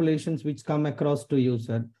subpopulations which come across to you,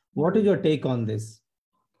 sir. What is your take on this?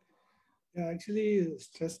 Yeah, actually,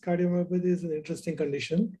 stress cardiomyopathy is an interesting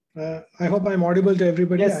condition. I hope I'm audible to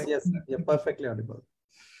everybody. Yes, you're perfectly audible.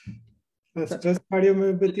 Stress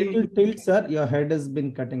cardiomyopathy. Little tilt, sir. Your head has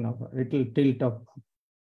been cutting off. Little tilt up.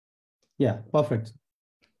 Yeah, perfect.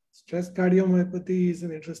 Stress cardiomyopathy is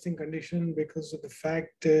an interesting condition because of the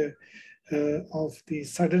fact of the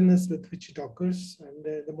suddenness with which it occurs and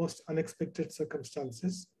the most unexpected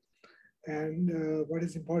circumstances. And what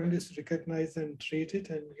is important is to recognize and treat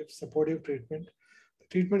it and give supportive treatment. The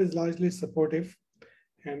treatment is largely supportive,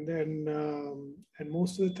 and then and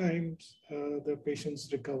most of the times the patients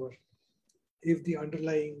recover if the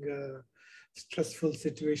underlying stressful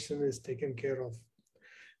situation is taken care of.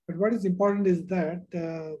 But what is important is that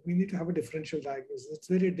we need to have a differential diagnosis. It's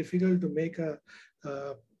very difficult to make a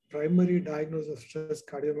primary diagnosis of stress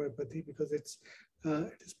cardiomyopathy because it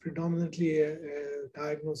is predominantly a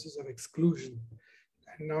diagnosis of exclusion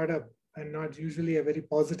and not usually a very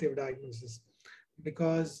positive diagnosis,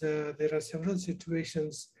 because there are several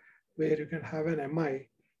situations where you can have an MI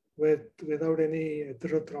without any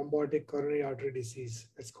atherothrombotic coronary artery disease.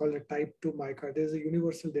 It's called a type 2 myocardial. There's a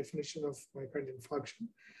universal definition of myocardial infarction,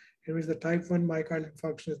 in which the type 1 myocardial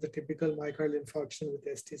infarction is the typical myocardial infarction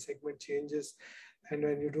with ST segment changes. And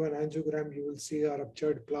when you do an angiogram, you will see a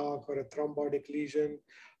ruptured plaque or a thrombotic lesion,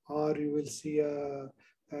 or you will see a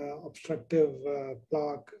obstructive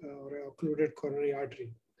plaque or a occluded coronary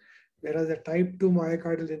artery. Whereas a type 2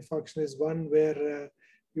 myocardial infarction is one where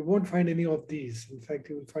you won't find any of these. In fact,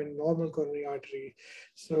 you will find normal coronary artery.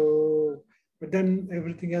 So, but then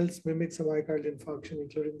everything else mimics a myocardial infarction,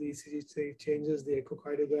 including the ECG changes, the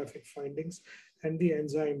echocardiographic findings, and the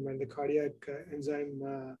enzyme and the cardiac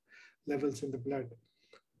enzyme levels in the blood.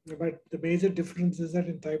 But the major difference is that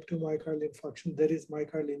in type 2 myocardial infarction, there is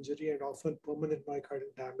myocardial injury and often permanent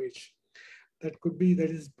myocardial damage. That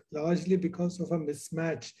is largely because of a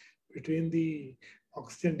mismatch between the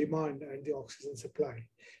oxygen demand and the oxygen supply.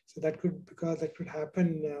 So that could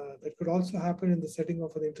happen. That could also happen in the setting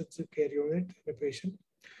of an intensive care unit in a patient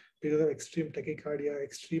because of extreme tachycardia,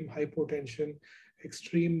 extreme hypotension,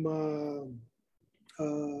 extreme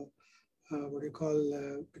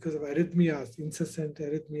because of arrhythmias, incessant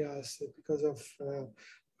arrhythmias, because of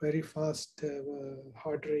very fast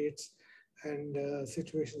heart rates and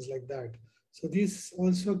situations like that. So these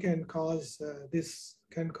also can cause a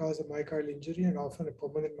myocardial injury and often a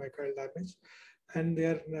permanent myocardial damage. And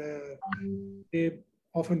they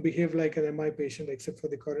often behave like an MI patient, except for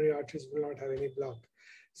the coronary arteries will not have any block.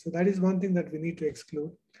 So that is one thing that we need to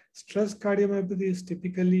exclude. Stress cardiomyopathy is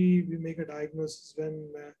typically, we make a diagnosis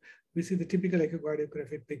when we see the typical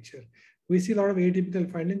echocardiographic picture. We see a lot of atypical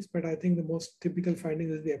findings, but I think the most typical finding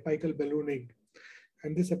is the apical ballooning.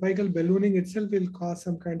 And this apical ballooning itself will cause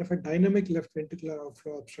some kind of a dynamic left ventricular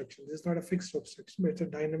outflow obstruction. This is not a fixed obstruction, but it's a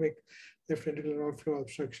dynamic left ventricular outflow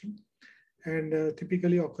obstruction. And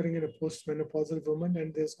typically occurring in a postmenopausal woman.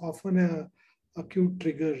 And there's often a acute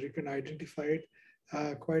trigger. You can identify it.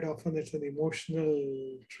 Quite often it's an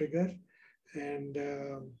emotional trigger, and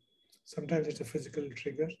sometimes it's a physical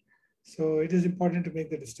trigger. So it is important to make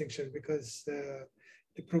the distinction because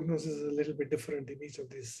the prognosis is a little bit different in each of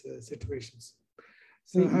these situations.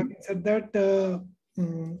 So having said that,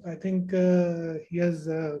 I think he has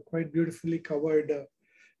quite beautifully covered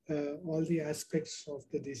all the aspects of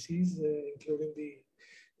the disease, including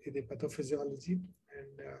the pathophysiology.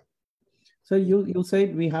 And so you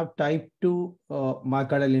said we have type 2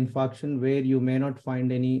 myocardial infarction where you may not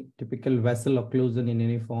find any typical vessel occlusion in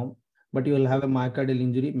any form, but you will have a myocardial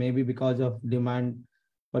injury, maybe because of demand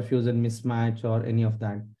perfusion mismatch or any of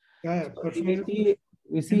that. Yeah, So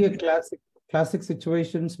we see a classic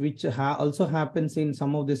situations which also happens in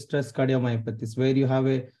some of the stress cardiomyopathies where you have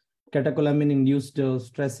a catecholamine induced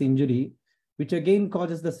stress injury, which again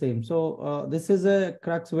causes the same. So this is a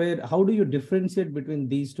crux where, how do you differentiate between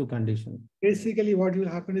these two conditions? Basically, what will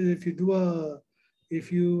happen is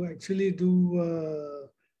if you actually do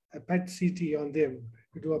a PET CT on them,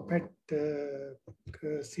 you do a PET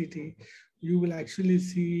CT, you will actually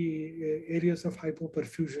see areas of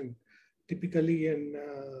hypoperfusion, typically in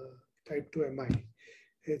type 2 MI.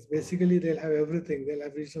 It's basically they'll have everything. They'll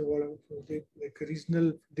have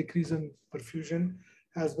regional decrease in perfusion,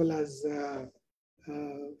 as well as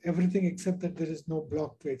everything except that there is no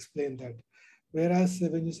block to explain that. Whereas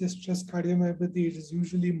when you say stress cardiomyopathy, it is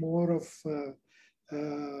usually more of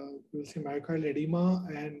we'll say myocardial edema,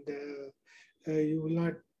 and you will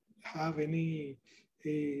not have any,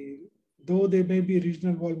 though there may be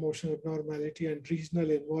regional wall motion abnormality and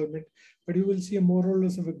regional involvement, but you will see a more or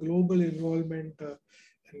less of a global involvement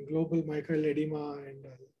and global myocardial edema and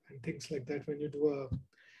things like that when you do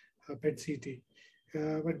a PET CT.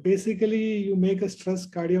 But basically, you make a stress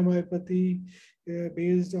cardiomyopathy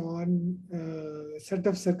based on a set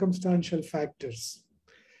of circumstantial factors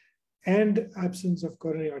and absence of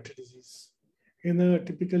coronary artery disease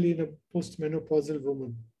typically in a postmenopausal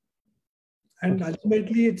woman. And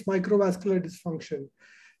ultimately, it's microvascular dysfunction,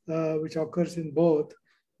 which occurs in both,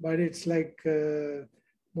 but it's like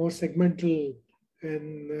more segmental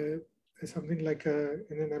in something like in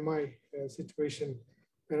an MI situation,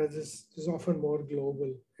 whereas this is often more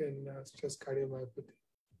global in stress cardiomyopathy.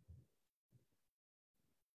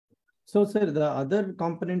 So, sir, the other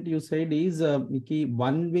component you said is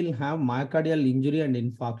one will have myocardial injury and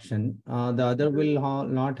infarction. The other will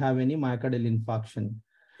not have any myocardial infarction.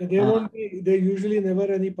 They usually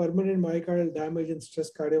never any permanent myocardial damage in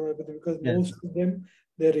stress cardiomyopathy because most of them,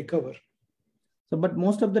 they recover. So, but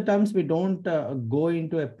most of the times we don't go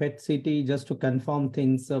into a PET CT just to confirm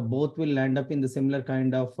things. Both will end up in the similar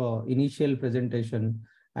kind of initial presentation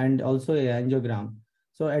and also a angiogram.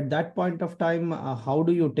 So at that point of time, how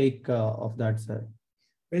do you take of that, sir?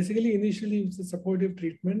 Basically, initially it's a supportive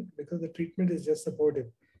treatment because the treatment is just supportive.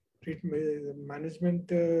 Management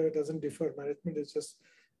doesn't differ. Management is just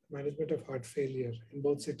management of heart failure in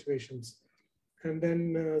both situations. And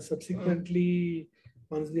then subsequently,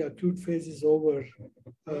 once the acute phase is over,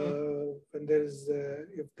 when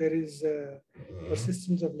if there is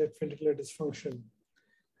persistence of left ventricular dysfunction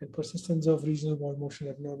and persistence of regional wall motion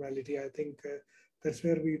abnormality, I think that's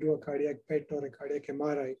where we do a cardiac PET or a cardiac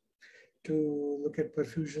MRI to look at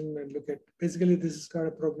perfusion and look at, basically this has got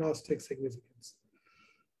a prognostic significance.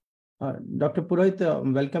 Dr. Purohit,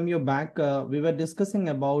 welcome you back. We were discussing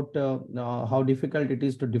about how difficult it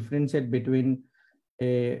is to differentiate between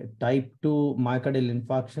a type 2 myocardial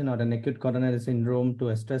infarction or an acute coronary syndrome to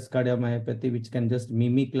a stress cardiomyopathy, which can just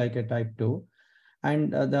mimic like a type 2.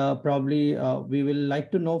 And probably we will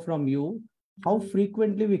like to know from you how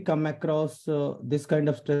frequently we come across this kind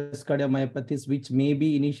of stress cardiomyopathies, which may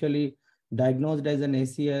be initially diagnosed as an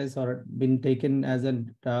ACS or been taken as a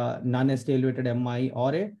non-ST elevated MI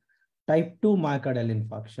or a type 2 myocardial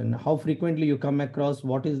infarction? How frequently you come across?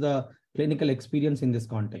 What is the clinical experience in this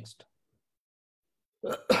context?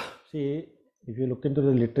 See, if you look into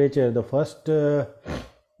the literature, the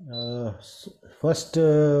first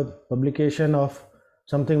publication of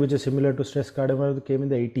something which is similar to stress cardiomyopathy came in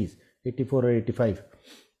the 80s, 84 or 85.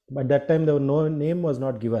 But that time the name was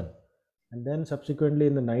not given. And then subsequently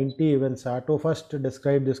in the 90s, when Sato first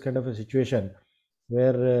described this kind of a situation,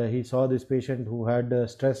 where he saw this patient who had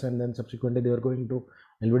stress, and then subsequently they were going to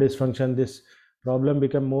LV dysfunction, this problem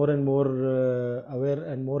became more and more aware,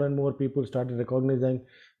 and more people started recognizing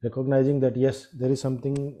that yes, there is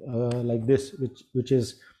something like this which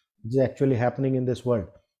is actually happening in this world.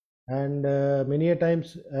 And many a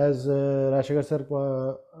times, as Rajasekhar sir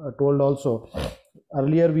told also,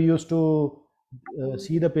 earlier we used to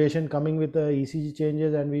see the patient coming with ECG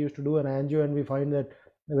changes, and we used to do an angio, and we find that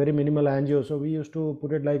a very minimal angio. So we used to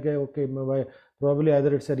put it like, okay, probably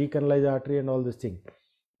either it's a recanalized artery and all this thing.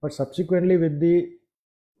 But subsequently, with the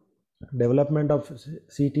development of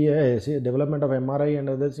CTA, development of MRI and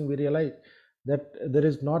other things, we realized that there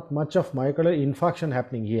is not much of myocardial infarction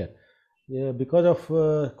happening here. Because of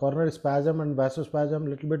coronary spasm and vasospasm,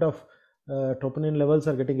 little bit of troponin levels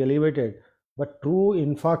are getting elevated, but true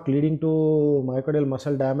infarct leading to myocardial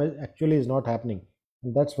muscle damage actually is not happening.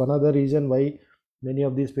 And that's one of the reason why many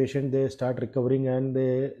of these patients, they start recovering and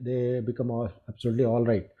they become absolutely all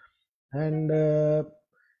right. And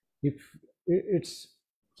if it's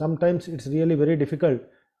sometimes it's really very difficult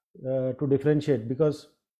to differentiate, because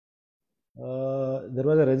there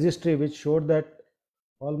was a registry which showed that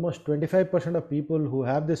almost 25% of people who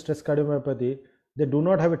have this stress cardiomyopathy, they do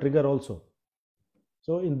not have a trigger also.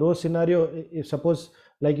 So in those scenario, if suppose,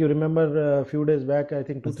 like you remember a few days back, I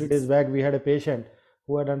think 2-3 days back, we had a patient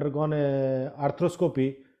who had undergone a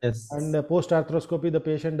arthroscopy. Yes. And post arthroscopy, the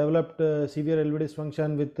patient developed severe LV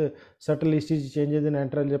dysfunction with subtle ECG changes in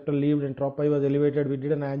anterolapsal lead, and trop I was elevated. We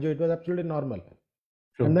did an angio, it was absolutely normal.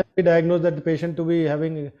 Sure. And then we diagnosed that the patient to be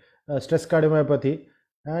having stress cardiomyopathy.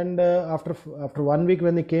 And after 1 week,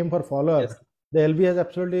 when they came for follow-up, yes, the LV has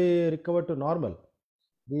absolutely recovered to normal.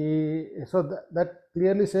 So that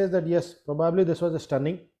clearly says that yes, probably this was a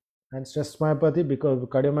stunning and stress myopathy because of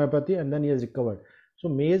cardiomyopathy, and then he has recovered. So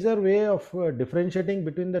major way of differentiating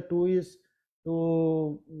between the two is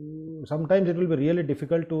to sometimes it will be really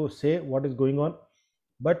difficult to say what is going on.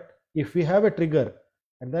 But if we have a trigger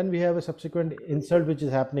and then we have a subsequent insult which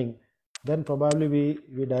is happening, then probably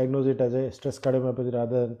we diagnose it as a stress cardiomyopathy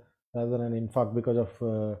rather than an infarct, because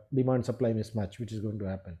of demand supply mismatch which is going to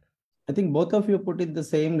happen. I think both of you put it the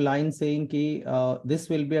same line, saying ki, this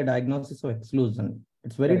will be a diagnosis of exclusion.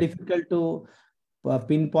 It's very difficult to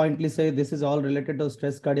pinpointly say this is all related to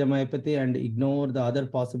stress cardiomyopathy and ignore the other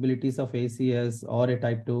possibilities of ACS or a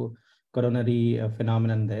type 2 coronary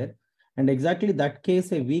phenomenon there. And exactly that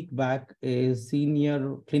case, a week back, a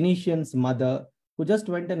senior clinician's mother who just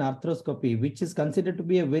went an arthroscopy, which is considered to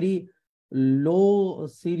be a very low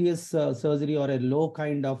serious surgery or a low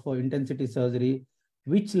kind of intensity surgery,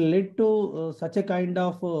 which led to such a kind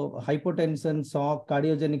of hypotension, shock,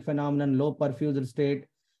 cardiogenic phenomenon, low perfused state.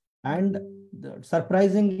 And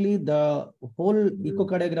surprisingly, the whole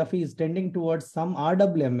echocardiography is tending towards some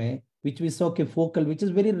RWMA, which we saw focal, which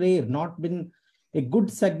is very rare, not been a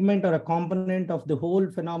good segment or a component of the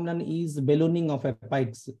whole phenomenon is ballooning of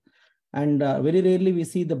epics. And very rarely we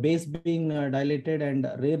see the base being dilated, and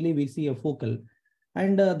rarely we see a focal.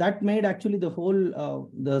 And that made actually the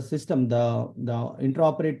whole the system, the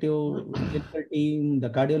intraoperative clinical team, the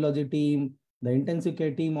cardiology team, the intensive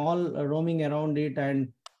care team, all roaming around it and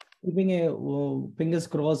keeping a fingers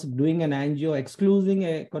crossed, doing an angio, excluding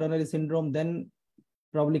a coronary syndrome, then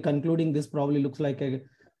probably concluding this probably looks like a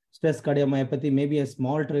stress cardiomyopathy, maybe a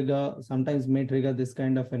small trigger, sometimes may trigger this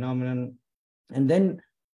kind of phenomenon. And then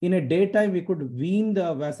in a daytime, we could wean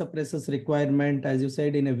the vasopressus requirement. As you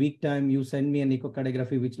said, in a week time, you send me an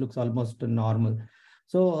echocardiography, which looks almost normal.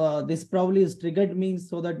 So this probably is triggered means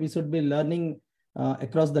so that we should be learning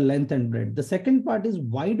across the length and breadth. The second part is,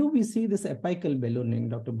 why do we see this apical ballooning,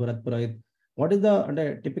 Dr. Bharat Purohit? What is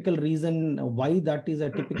the typical reason why that is a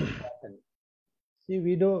typical pattern?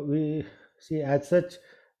 See, as such,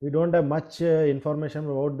 we don't have much information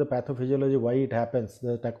about the pathophysiology, why it happens,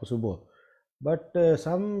 the Takotsubo. But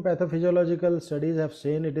some pathophysiological studies have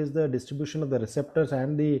seen it is the distribution of the receptors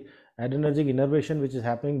and the adrenergic innervation which is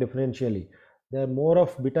happening differentially. There are more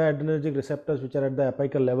of beta adrenergic receptors which are at the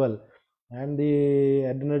apical level, and the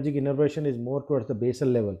adrenergic innervation is more towards the basal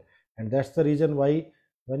level. And that's the reason why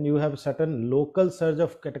when you have certain local surge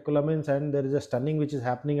of catecholamines and there is a stunning which is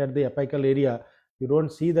happening at the apical area, you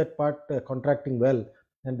don't see that part contracting well.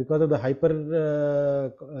 And because of the hyper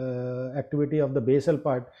activity of the basal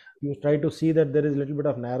part, you try to see that there is a little bit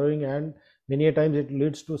of narrowing, and many a times it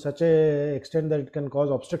leads to such a extent that it can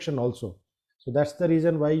cause obstruction also. So that's the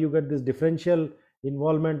reason why you get this differential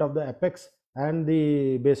involvement of the apex and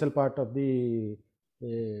the basal part of the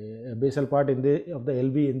basal part of the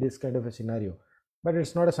LV in this kind of a scenario. But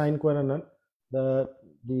it's not a sine qua non.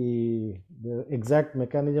 The exact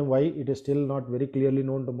mechanism why it is still not very clearly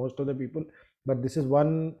known to most of the people, but this is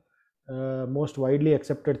one most widely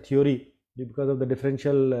accepted theory because of the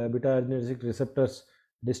differential beta adrenergic receptors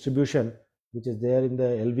distribution which is there in the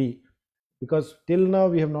LV. Because till now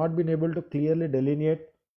we have not been able to clearly delineate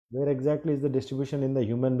where exactly is the distribution in the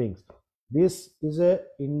human beings. This is a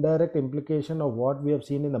indirect implication of what we have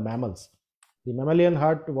seen in the mammals. The mammalian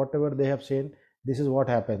heart, whatever they have seen, this is what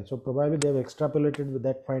happened. So probably they have extrapolated with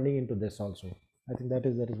that finding into this also. I think that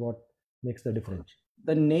is what makes the difference.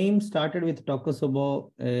 The name started with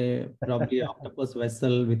Tokusubo, probably octopus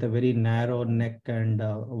vessel with a very narrow neck and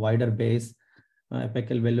wider base.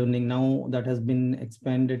 Apical ballooning. Now that has been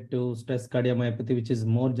expanded to stress cardiomyopathy, which is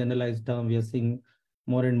more generalized term. We are seeing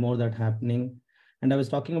more and more that happening. And I was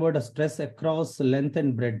talking about a stress across length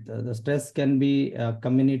and breadth. The stress can be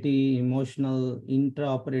community, emotional,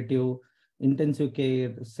 intraoperative, intensive care,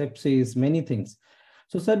 sepsis, many things.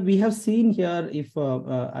 So, sir, we have seen here, if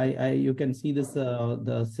you can see this,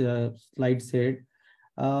 the slide said,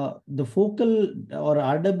 the focal or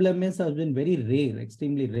RWMS has been very rare,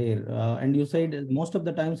 extremely rare. And you said most of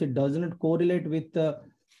the times it doesn't correlate with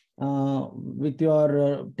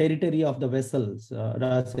your territory of the vessels,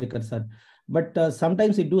 Rajasekhar sir. But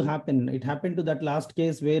sometimes it do happen. It happened to that last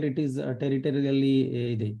case where it is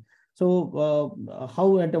territorially. So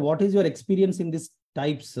how and what is your experience in these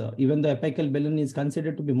types? Even the apical balloon is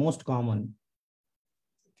considered to be most common.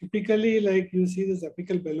 Typically, like you see this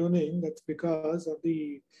apical ballooning, that's because of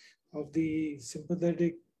the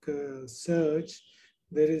sympathetic surge.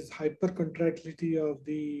 There is hypercontractility of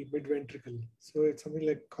the mid-ventricle. So it's something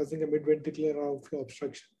like causing a mid-ventricular outflow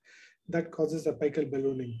obstruction. That causes apical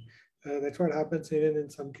ballooning. That's what happens even in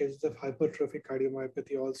some cases of hypertrophic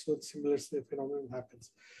cardiomyopathy. Also, similar phenomenon happens.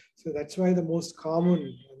 So that's why the most common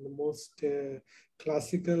and the most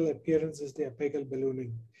classical appearance is the apical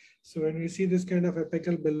ballooning. So when we see this kind of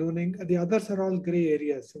apical ballooning, the others are all gray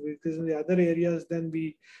areas. So because in the other areas, then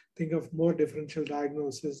we think of more differential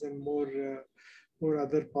diagnosis and more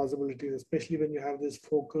other possibilities, especially when you have this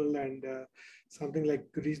focal and something like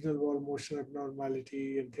regional wall motion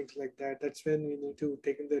abnormality and things like that. That's when we need to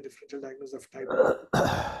take in the differential diagnosis of type 1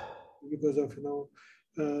 because of,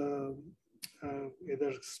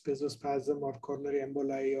 either spazospasm or coronary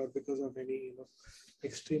emboli or because of any,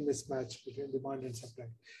 extreme mismatch between demand and supply.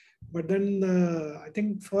 But then I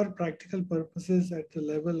think for practical purposes at the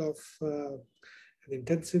level of an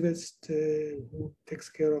intensivist who takes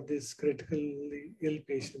care of these critically ill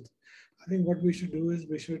patients, I think what we should do is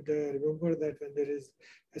we should remember that when there is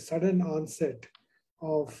a sudden onset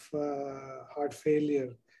of heart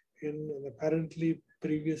failure in an apparently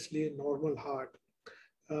previously normal heart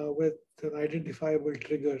with an identifiable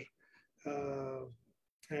trigger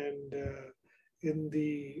and in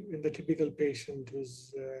the typical patient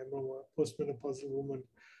who's a postmenopausal woman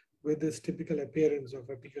with this typical appearance of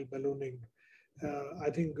apical ballooning, I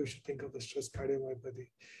think we should think of the stress cardiomyopathy.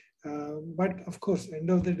 But of course, end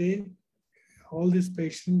of the day, all these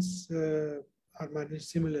patients are managed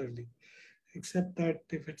similarly, except that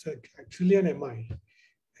if it's actually an MI,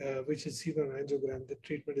 which is seen on angiogram, the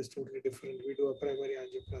treatment is totally different. We do a primary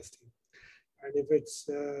angioplasty, and if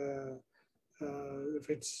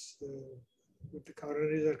the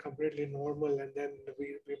coronaries are completely normal, and then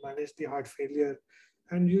we manage the heart failure,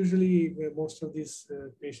 and usually most of these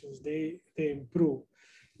patients they improve.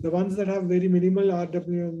 The ones that have very minimal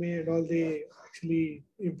RWMA and all, they actually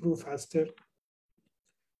improve faster.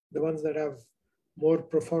 The ones that have more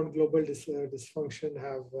profound global dysfunction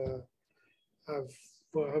have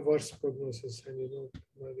worse prognosis, and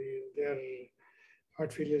their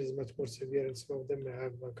heart failure is much more severe, and some of them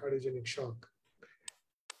have cardiogenic shock.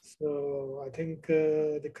 So I think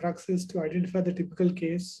the crux is to identify the typical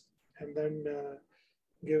case and then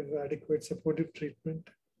give adequate supportive treatment,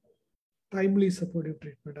 timely supportive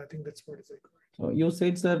treatment. I think that's what is required. So you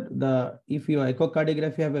said, sir, if your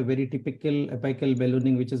echocardiography have a very typical apical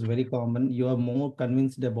ballooning, which is very common, you are more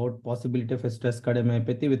convinced about possibility of a stress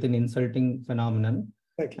cardiomyopathy with an insulting phenomenon.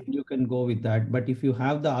 Exactly. You can go with that. But if you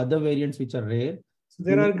have the other variants which are rare, So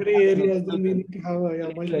there are gray areas. Then we need to have a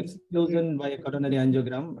exclusion by a coronary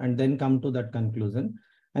angiogram and then come to that conclusion.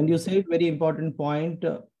 And you said very important point.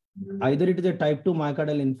 Either it is a type 2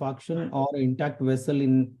 myocardial infarction or intact vessel.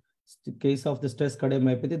 In case of the stress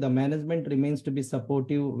cardiomyopathy, the management remains to be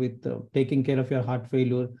supportive with taking care of your heart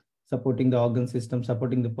failure, supporting the organ system,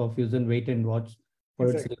 supporting the perfusion, wait and watch for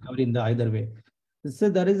its recovery in the either way. So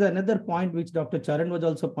there is another point which Dr. Charan was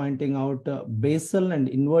also pointing out. Basal and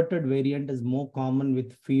inverted variant is more common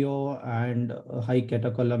with FEO and high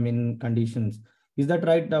catecholamine conditions. Is that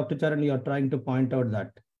right, Dr. Charan? You are trying to point out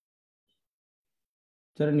that.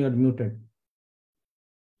 Charan, you are muted.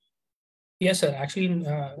 Yes, sir. Actually,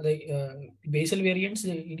 the basal variants,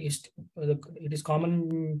 it is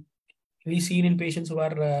commonly seen in patients who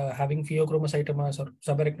are having pheochromocytomas or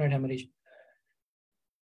subarachnoid hemorrhage.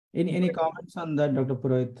 Any comments on that, Dr.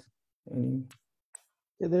 Purohit?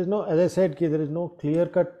 There is no, as I said, there is no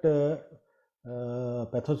clear-cut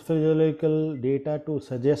pathophysiological data to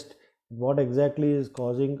suggest what exactly is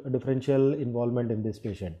causing a differential involvement in this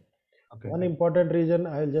patient. Okay. One important reason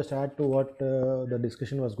I will just add to what the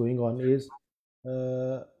discussion was going on is,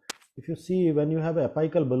 if you see when you have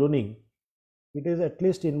apical ballooning, it is at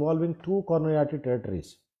least involving 2 coronary artery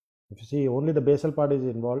territories. If you see only the basal part is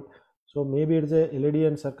involved, so maybe it's a LAD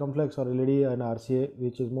and circumflex or LAD and RCA,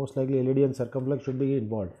 which is most likely LAD and circumflex should be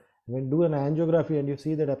involved. When you do an angiography and you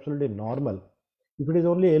see that absolutely normal, if it is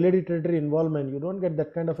only LAD territory involvement, you don't get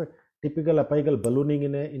that kind of a typical apical ballooning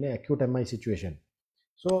in a acute MI situation.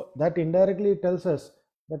 So that indirectly tells us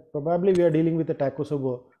that probably we are dealing with a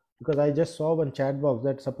Takotsubo, because I just saw one chat box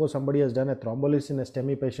that suppose somebody has done a thrombolysis in a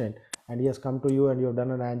STEMI patient and he has come to you and you have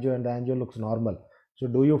done an angio and the angio looks normal. So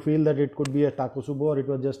do you feel that it could be a Takotsubo or it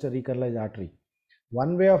was just a recanalized artery?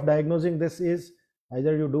 One way of diagnosing this is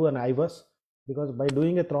either you do an IVUS, because by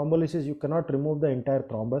doing a thrombolysis you cannot remove the entire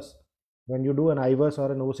thrombus. When you do an IVUS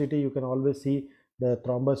or an OCT, you can always see the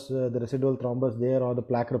thrombus, the residual thrombus there or the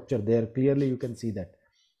plaque rupture there. Clearly you can see that.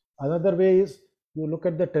 Another way is you look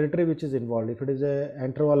at the territory which is involved. If it is a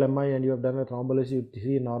interval MI and you have done a thrombolysis, you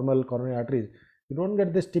see normal coronary arteries, you don't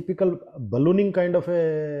get this typical ballooning kind of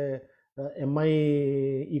a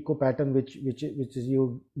MI echo pattern which is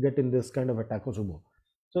you get in this kind of a Takotsubo.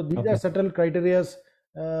 So these are subtle criteria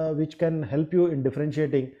which can help you in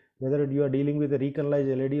differentiating whether you are dealing with a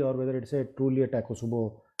recanalized LAD or whether it's a truly a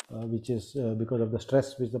Takotsubo, which is because of the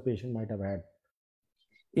stress which the patient might have had.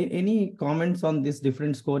 Any comments on this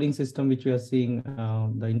different scoring system which we are seeing,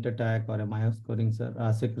 the InterTAC or a MIO scoring, sir?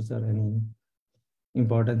 Rajasekhar, sir, any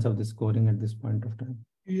importance of the scoring at this point of time?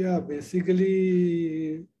 Yeah,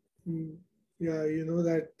 basically, yeah, you know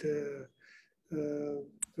that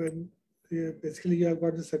when basically you have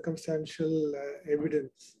got the circumstantial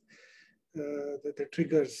evidence, the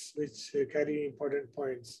triggers which carry important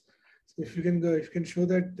points. So if you can go, if you can show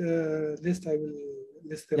that list, I will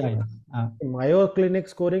list them. Mayo clinic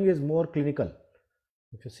scoring is more clinical.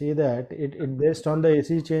 If you see that, it based on the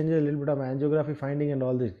AC change, a little bit of angiography finding and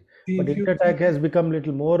all this. But InterTAC has become a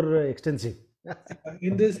little more extensive.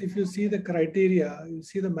 In this, if you see the criteria, you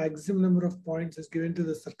see the maximum number of points is given to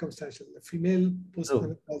the circumstantial. The female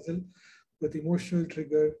postmenopausal with emotional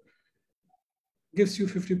trigger gives you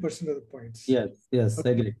 50% of the points. Yes, yes,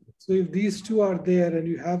 okay. Agree. So if these two are there and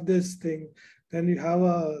you have this thing, then you have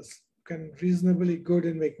can reasonably good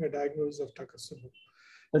in making a diagnosis of Takotsubo.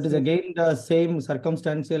 That is again the same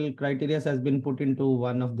circumstantial criteria has been put into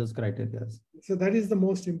one of those criteria. So that is the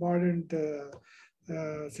most important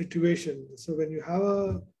situation. So when you have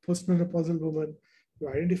a postmenopausal woman, you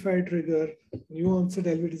identify a trigger, new onset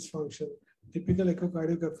LV dysfunction, typical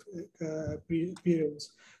echocardiograph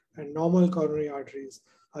appearance, and normal coronary arteries,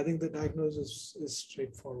 I think the diagnosis is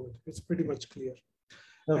straightforward. It's pretty much clear.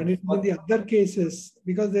 And in the other cases,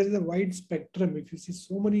 because there is a wide spectrum, if you see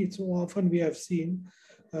so often we have seen,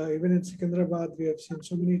 even in Secunderabad, we have seen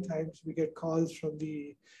so many times we get calls from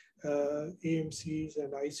the AMCs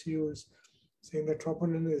and ICUs saying that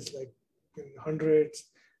troponin is like in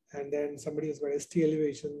hundreds, and then somebody has got ST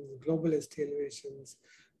elevations, global ST elevations,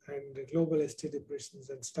 and global ST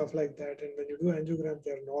depressions and stuff like that. And when you do angiogram,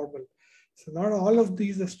 they are normal. So not all of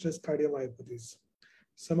these are stress cardiomyopathies.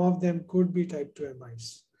 Some of them could be type 2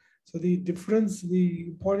 MIs. So the difference, the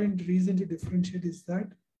important reason to differentiate is that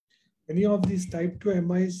many of these type 2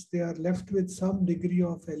 MIs, they are left with some degree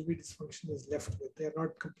of LV dysfunction is left with. They are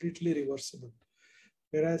not completely reversible.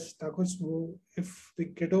 Whereas Takotsubo, if they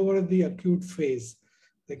get over the acute phase,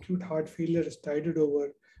 the acute heart failure is tided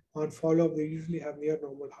over, on follow-up, they usually have near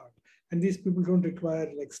normal heart. And these people don't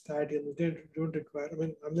require like statin, they don't require, I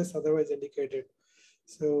mean, unless otherwise indicated.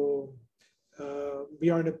 So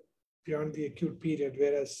beyond the acute period,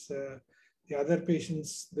 whereas the other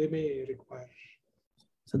patients they may require.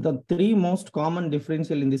 So the three most common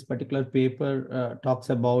differential in this particular paper talks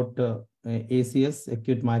about ACS,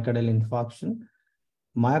 acute myocardial infarction,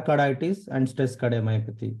 myocarditis, and stress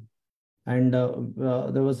cardiomyopathy. And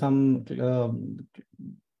there was some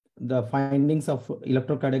the findings of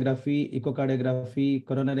electrocardiography, echocardiography,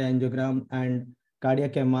 coronary angiogram, and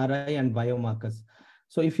cardiac MRI and biomarkers.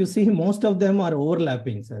 So if you see, most of them are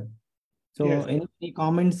overlapping, sir. So Yes. any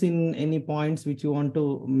comments in any points which you want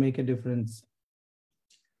to make a difference?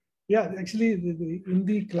 Yeah, actually, in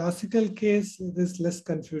the classical case, there's less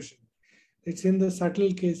confusion. It's in the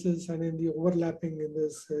subtle cases and in the overlapping in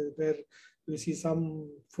this where we see some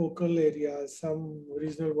focal areas, some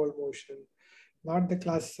regional wall motion, not the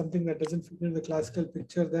class, something that doesn't fit in the classical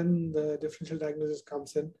picture, then the differential diagnosis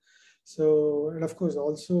comes in. So, and of course,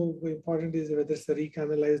 also important is whether it's a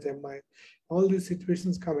recanalized MI. All these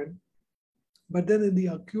situations come in. But then in the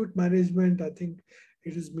acute management, I think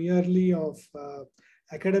it is merely of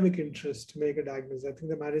academic interest to make a diagnosis. I think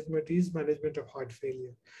the management is management of heart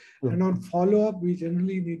failure. And on follow-up, we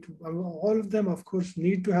generally need to, all of them, of course,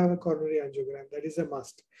 need to have a coronary angiogram. That is a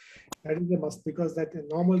must. That is a must because that a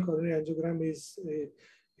normal coronary angiogram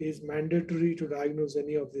is mandatory to diagnose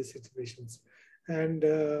any of these situations. And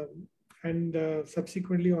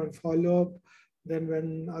subsequently on follow-up, then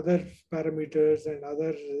when other parameters and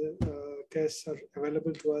other tests are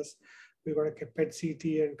available to us, we've got a PET CT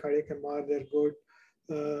and cardiac MR, they're good.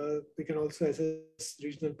 We can also assess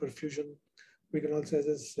regional perfusion. We can also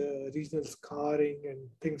assess regional scarring and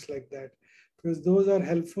things like that, because those are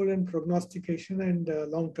helpful in prognostication and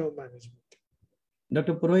long-term management.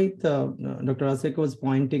 Dr. Purohit, Dr. Rajasekhar was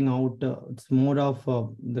pointing out it's more of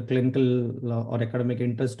the clinical or academic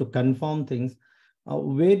interest to confirm things.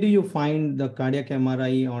 Where do you find the cardiac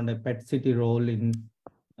MRI on a PET CT role in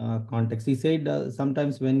context? He said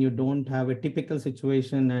sometimes when you don't have a typical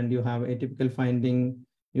situation and you have atypical finding,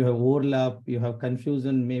 you have overlap, you have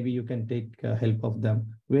confusion, maybe you can take help of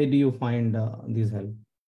them. Where do you find these help?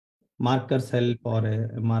 Markers help or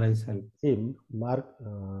MRIs help?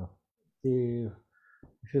 See,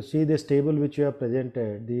 if you see this table which you have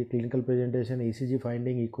presented, the clinical presentation, ECG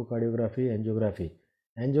finding, echocardiography, angiography.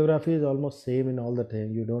 Angiography is almost same in all the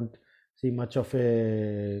time. You don't see much of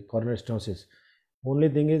a coronary stenosis. Only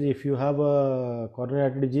thing is, if you have a coronary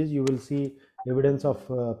artery disease, you will see evidence of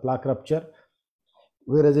plaque rupture.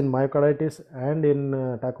 Whereas in myocarditis and in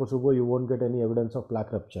Takotsubo, you won't get any evidence of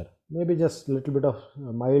plaque rupture. Maybe just a little bit of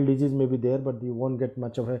mild disease may be there, but you won't get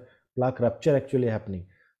much of a plaque rupture actually happening.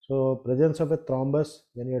 So presence of a thrombus,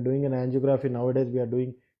 when you are doing an angiography nowadays, we are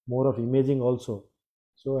doing more of imaging also.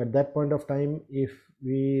 So at that point of time, if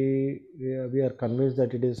we are convinced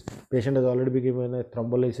that it is patient has already been given a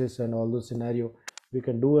thrombolysis and all those scenario, we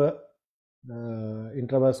can do a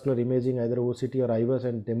intravascular imaging, either OCT or IVUS,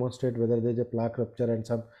 and demonstrate whether there is a plaque rupture and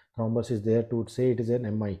some thrombus is there to say it is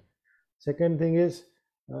an MI. Second thing is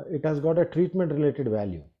it has got a treatment related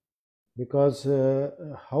value, because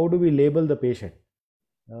how do we label the patient?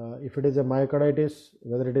 If it is a myocarditis,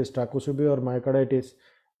 whether it is Takotsubo or myocarditis,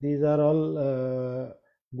 these are all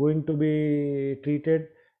going to be treated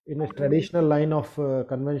in a traditional line of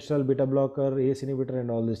conventional beta blocker, ACE inhibitor and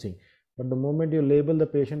all these things. But the moment you label the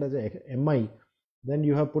patient as a MI, then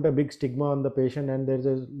you have put a big stigma on the patient, and there's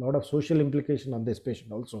a lot of social implication on this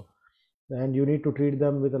patient also. And you need to treat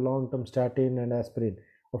them with a long-term statin and aspirin.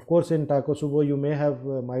 Of course, in Takotsubo, you may have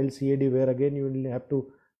mild CAD, where again you will have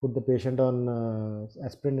to put the patient on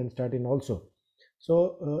aspirin and statin also.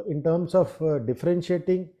 So in terms of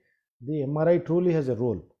differentiating, the MRI truly has a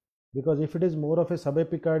role, because if it is more of a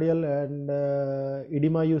subepicardial and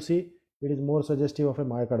edema you see, it is more suggestive of a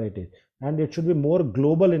myocarditis, and it should be more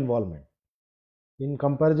global involvement in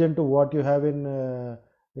comparison to what you have in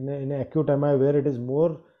acute MI, where it is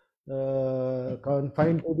more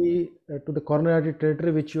confined to the coronary artery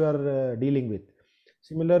territory which you are dealing with.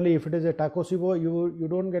 Similarly, if it is a Takotsubo, you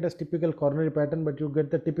don't get a typical coronary pattern, but you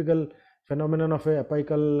get the typical phenomenon of a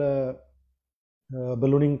apical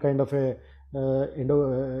ballooning kind of a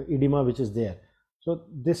edema which is there. So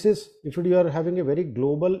this is, if you are having a very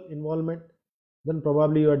global involvement, then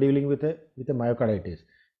probably you are dealing with a myocarditis.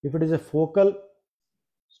 If it is a focal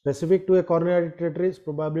specific to a coronary artery territories,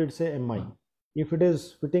 probably it's a MI. If it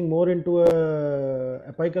is fitting more into a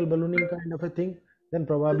apical ballooning kind of a thing, then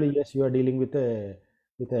probably yes, you are dealing with a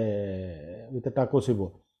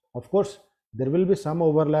Takotsubo. Of course, there will be some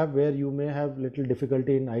overlap where you may have little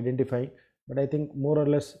difficulty in identifying, but I think more or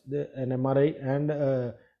less an MRI and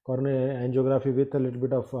coronary angiography with a little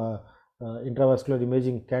bit of intravascular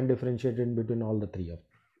imaging can differentiate in between all the three of them.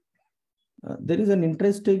 There is an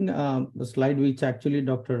interesting slide which actually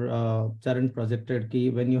Dr. Charan projected.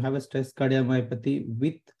 When you have a stress cardiomyopathy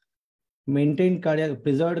with maintained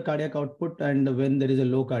preserved cardiac output, and when there is a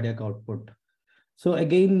low cardiac output. So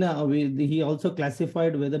again, he also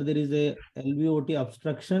classified whether there is a LVOT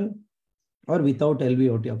obstruction or without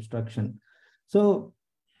LVOT obstruction. So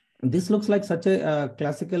this looks like such a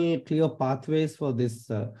classical clear pathways for this.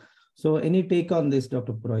 So any take on this,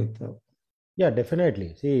 Dr. Purohit? Yeah,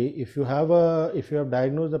 definitely. See, if you have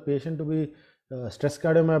diagnosed the patient to be stress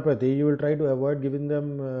cardiomyopathy, you will try to avoid giving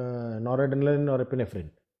them noradrenaline or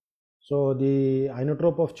epinephrine. So the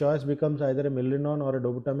inotrope of choice becomes either a milrinone or a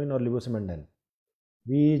dobutamine or levosimendan.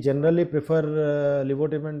 We generally prefer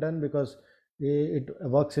levosimendan because it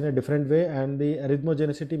works in a different way, and the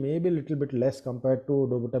arrhythmogenicity may be a little bit less compared to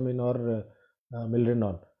dobutamine or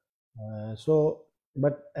milrinone.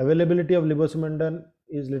 But availability of levosimendan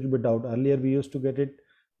is a little bit out. Earlier we used to get it,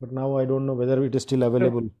 but now I don't know whether it is still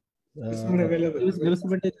available. It's not available.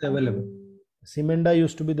 Levosimendan is available. Simenda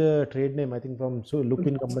used to be the trade name, I think, from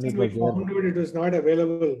Lupin company. It was not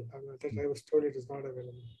available. I was told it is not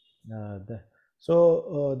available.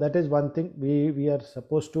 So that is one thing. We are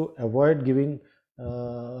supposed to avoid giving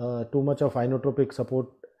too much of inotropic support,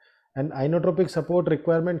 and inotropic support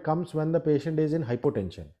requirement comes when the patient is in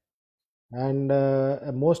hypotension, and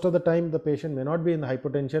most of the time the patient may not be in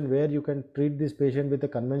hypotension, where you can treat this patient with a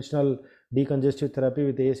conventional decongestive therapy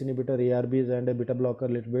with ACE inhibitor, ARBs, and a beta blocker a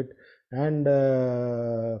little bit, and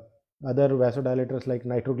other vasodilators like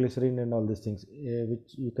nitroglycerin and all these things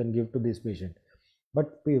which you can give to this patient.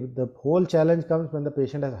 But the whole challenge comes when the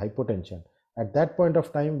patient has hypotension. At that point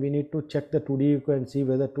of time, we need to check the 2D echo and see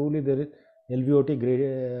whether truly there is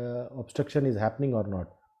LVOT obstruction is happening or not.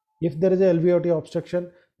 If there is a LVOT obstruction,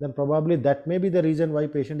 then probably that may be the reason why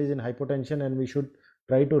patient is in hypotension, and we should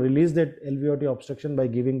try to release that LVOT obstruction by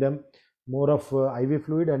giving them more of IV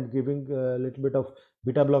fluid and giving a little bit of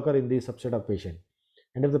beta blocker in the subset of patient.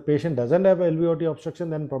 And if the patient doesn't have LVOT obstruction,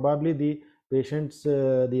 then probably the patient's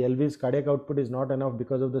the LV's cardiac output is not enough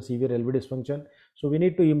because of the severe LV dysfunction. So we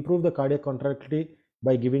need to improve the cardiac contractility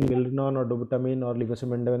by giving milrinone or dobutamine or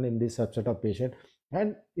levosimendan in this subset of patient.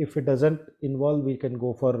 And if it doesn't involve, we can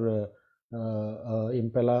go for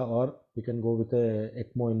Impella, or we can go with a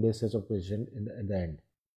ECMO in this set of patient at the end.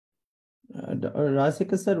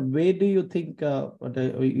 Rajasekhar sir, where do you think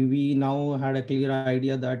we now had a clear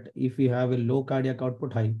idea that if we have a low cardiac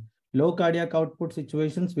output, low cardiac output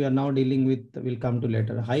situations we are now dealing with, we'll come to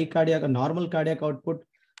later. High cardiac, normal cardiac output,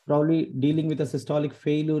 probably dealing with a systolic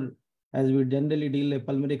failure, as we generally deal a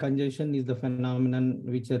pulmonary congestion is the phenomenon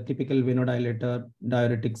which a typical venodilator,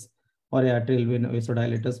 diuretics, or arterial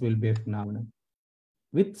vasodilators will be a phenomenon.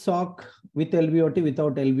 With SOC, with LVOT,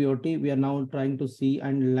 without LVOT, we are now trying to see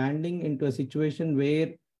and landing into a situation where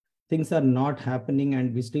things are not happening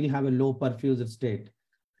and we still have a low perfused state.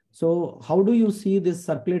 So how do you see this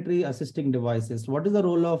circulatory assisting devices? What is the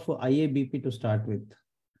role of IABP to start with?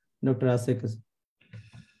 Dr. Rajasekhar.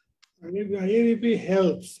 IABP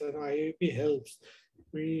helps. IABP helps.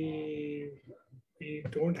 We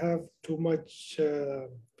don't have too much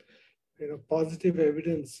positive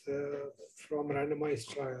evidence from randomized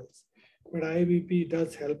trials, but IABP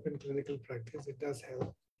does help in clinical practice. It does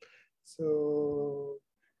help. So,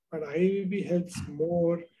 but IABP helps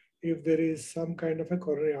more if there is some kind of a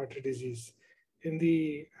coronary artery disease. In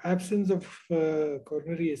the absence of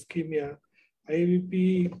coronary ischemia,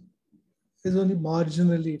 IABP is only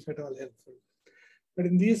marginally, if at all, helpful. But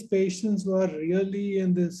in these patients who are really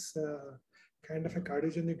in this kind of a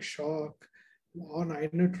cardiogenic shock, on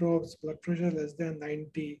inotropes, blood pressure less than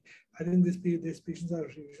 90, I think these patients are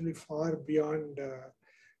usually far beyond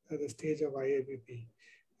the stage of IABP.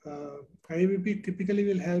 IABP typically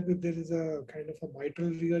will help if there is a kind of a mitral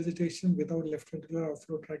regurgitation without left ventricular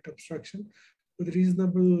outflow tract obstruction. With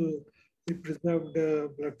reasonably preserved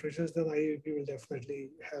blood pressures, then IABP will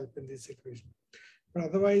definitely help in this situation. But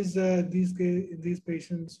otherwise, in these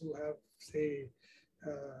patients who have, say,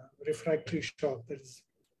 refractory shock, that is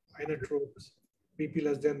inotropes, BP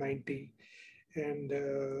less than 90, and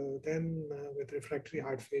then with refractory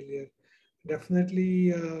heart failure,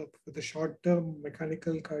 definitely for the short-term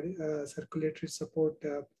mechanical circulatory support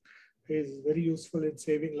is very useful in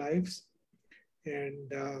saving lives. And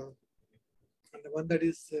the one that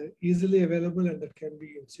is easily available and that can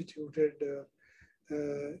be instituted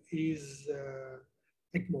is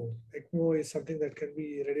ECMO. ECMO is something that can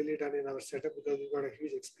be readily done in our setup because we've got a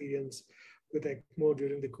huge experience with ECMO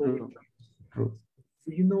during the COVID. True.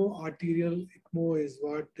 We know arterial ECMO is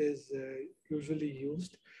what is usually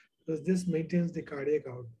used because this maintains the cardiac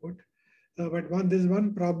output. But there's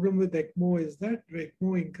one problem with ECMO is that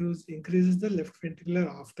ECMO increases the left ventricular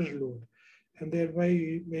afterload, and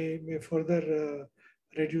thereby may further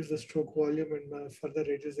reduce the stroke volume and further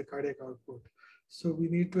reduce the cardiac output. So we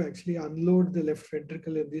need to actually unload the left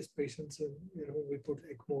ventricle in these patients, and we put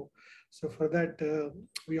ECMO. So for that,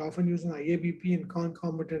 we often use an IABP and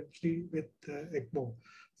concomitantly with ECMO.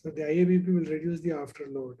 So the IABP will reduce the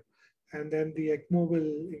afterload, and then the ECMO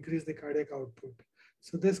will increase the cardiac output.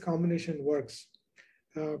 So this combination works.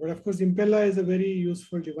 But of course, Impella is a very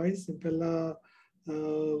useful device. Impella,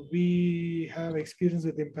 we have experience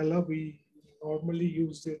with Impella. We normally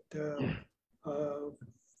use it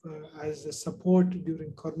as a support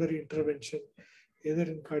during coronary intervention, either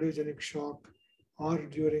in cardiogenic shock or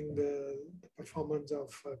during the performance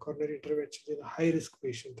of coronary intervention in a high-risk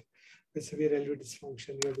patient with severe LV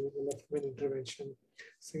dysfunction. You're doing a left main intervention,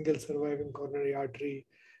 single surviving coronary artery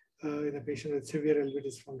in a patient with severe LV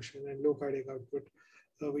dysfunction and low cardiac output.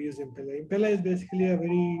 We use Impella. Impella is basically a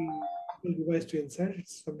very simple device to insert.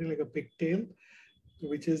 It's something like a pigtail,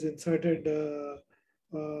 which is inserted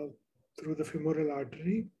through the femoral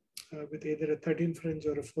artery with either a 13 French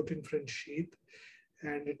or a 14 French sheath.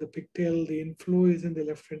 And at the pigtail, the inflow is in the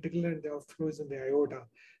left ventricle and the outflow is in the aorta.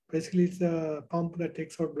 Basically, it's a pump that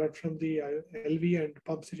takes out blood from the LV and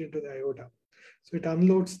pumps it into the aorta. So it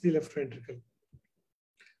unloads the left ventricle.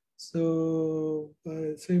 So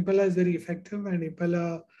Impella is very effective, and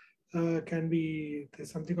Impella can be,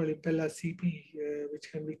 there's something called Impella CP,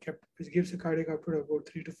 which can be kept, which gives a cardiac output of about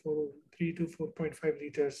 3 to 4.5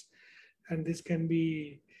 liters. And this can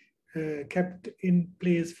be kept in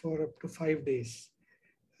place for up to 5 days.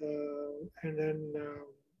 And then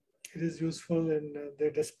it is useful in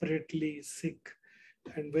the desperately sick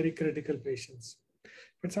and very critical patients.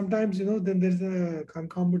 But sometimes, then there's a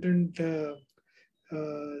concomitant,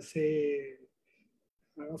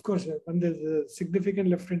 of course, when there's a significant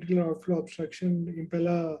left ventricular outflow obstruction,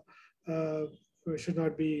 Impella should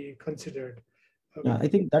not be considered. Yeah, I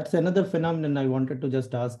think that's another phenomenon I wanted to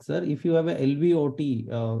just ask, sir. If you have a LVOT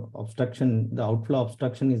obstruction, the outflow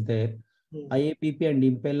obstruction is there, IAPP and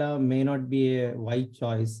Impella may not be a wise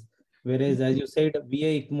choice. Whereas, as you said,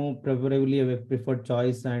 VA ECMO probably a preferred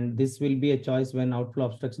choice, and this will be a choice when outflow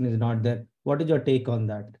obstruction is not there. What is your take on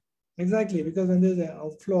that? Exactly, because when there's an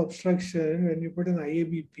outflow obstruction, when you put an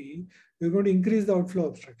IABP, you're going to increase the outflow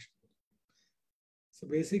obstruction. So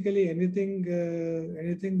basically, anything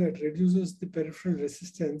that reduces the peripheral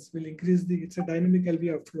resistance will increase it's a dynamic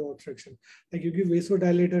LV outflow obstruction. Like you give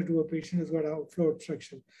vasodilator to a patient who's got outflow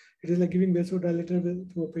obstruction. It is like giving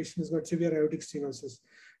vasodilator to a patient who's got severe aortic stenosis.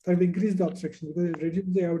 That will increase the obstruction because it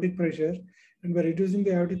reduces the aortic pressure. And by reducing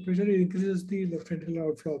the aortic pressure, it increases the left ventricular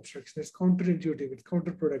outflow obstruction. It's counterintuitive, it's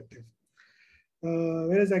counterproductive.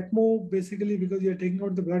 Whereas ECMO, basically, because you're taking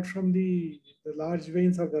out the blood from the large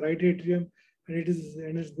veins of the right atrium, and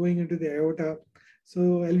it's going into the aorta. So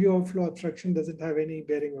LV outflow obstruction doesn't have any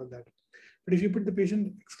bearing on that. But if you put the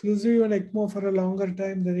patient exclusively on ECMO for a longer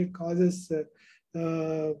time, then it causes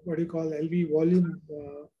what you call LV volume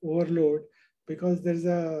overload, because there's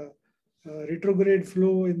a retrograde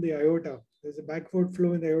flow in the aorta. There's a backward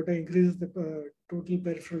flow in the aorta, increases the total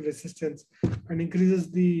peripheral resistance and increases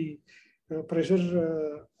the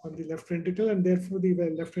pressure on the left ventricle, and therefore the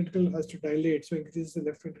left ventricle has to dilate. So increases the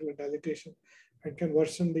left ventricular dilatation and can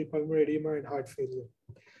worsen the pulmonary edema and heart failure.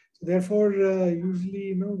 So therefore,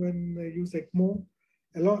 usually, when I use ECMO,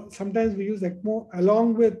 sometimes we use ECMO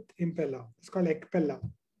along with Impella. It's called ECPella.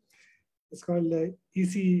 It's called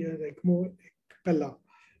ECMO ECPella.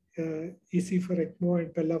 EC for ECMO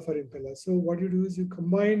and Impella for Impella. So what you do is you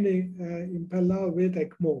combine Impella with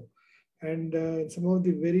ECMO. And in some of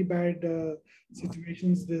the very bad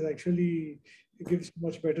situations, this actually gives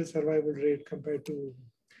much better survival rate compared to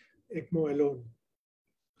ECMO alone.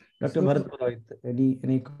 Dr. Bharat,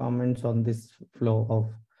 any comments on this flow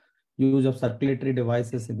of use of circulatory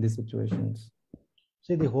devices in these situations?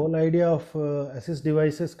 See, the whole idea of assist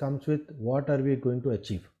devices comes with what are we going to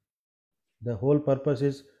achieve. The whole purpose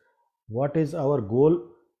is what is our goal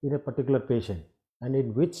in a particular patient and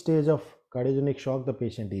in which stage of cardiogenic shock the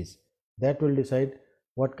patient is. That will decide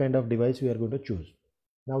what kind of device we are going to choose.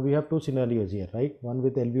 Now we have two scenarios here, right? One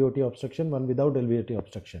with LVOT obstruction, one without LVOT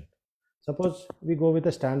obstruction. Suppose we go with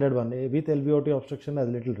a standard one with LVOT obstruction as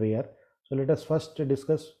little rare. So let us first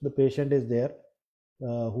discuss the patient is there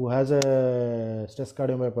who has a stress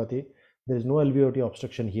cardiomyopathy. There is no LVOT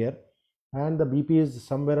obstruction here, and the BP is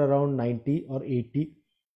somewhere around 90 or 80,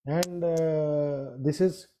 and this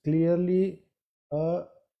is clearly a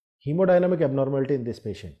hemodynamic abnormality in this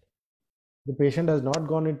patient. The patient has not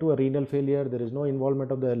gone into a renal failure. There is no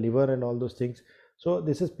involvement of the liver and all those things. So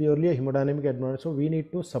this is purely a hemodynamic advantage. So we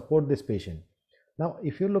need to support this patient. Now,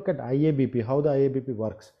 if you look at IABP, how the IABP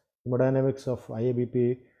works, hemodynamics of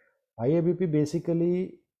IABP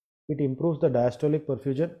basically, it improves the diastolic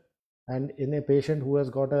perfusion, and in a patient who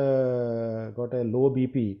has got a low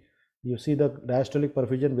BP, you see the diastolic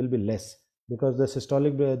perfusion will be less, because the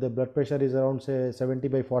systolic, the blood pressure is around say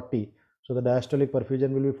 70/40. So the diastolic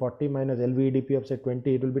perfusion will be 40 minus LVEDP of say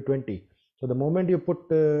 20, it will be 20. So the moment you put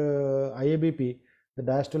IABP, the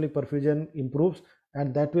diastolic perfusion improves,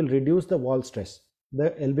 and that will reduce the wall stress.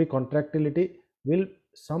 The LV contractility will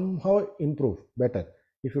somehow improve better.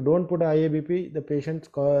 If you don't put IABP, the patients,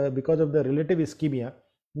 because of the relative ischemia,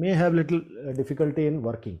 may have little difficulty in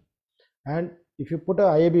working. And if you put a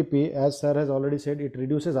IABP, as sir has already said, it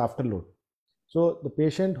reduces afterload. So the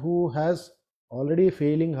patient who has already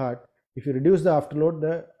failing heart, if you reduce the afterload,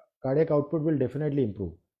 the cardiac output will definitely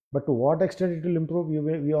improve. But to what extent it will improve,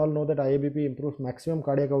 we all know that IABP improves maximum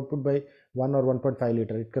cardiac output by 1 or 1.5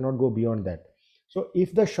 liter. It cannot go beyond that. So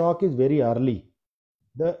if the shock is very early,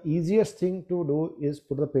 the easiest thing to do is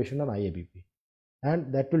put the patient on IABP,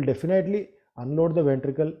 and that will definitely unload the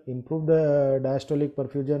ventricle, improve the diastolic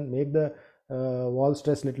perfusion, make the wall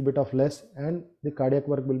stress little bit of less, and the cardiac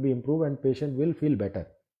work will be improved and patient will feel better.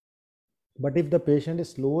 But if the patient is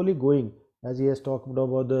slowly going, as he has talked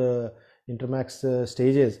about the intermax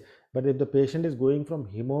stages, but if the patient is going from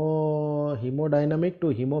hemodynamic to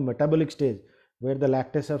hemometabolic stage, where the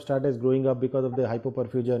lactates have started growing up because of the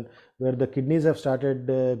hypoperfusion, where the kidneys have started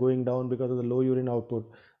going down because of the low urine output,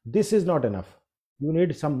 this is not enough. You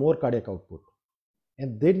need some more cardiac output.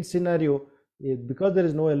 And then scenario, because there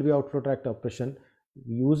is no LV outflow tract oppression,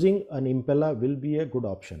 using an impella will be a good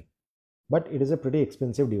option. But it is a pretty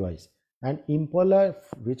expensive device. And impella,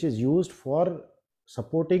 which is used for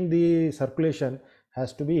supporting the circulation,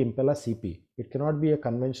 has to be impella CP. It cannot be a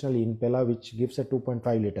conventional impella which gives a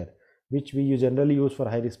 2.5 liter, which we generally use for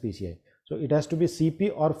high risk PCI. So it has to be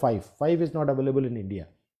CP or 5. 5 is not available in India.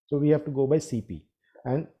 So we have to go by CP.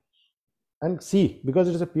 And C, because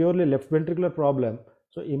it is a purely left ventricular problem,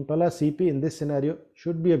 so impella CP in this scenario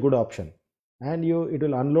should be a good option. And it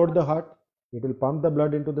will unload the heart, it will pump the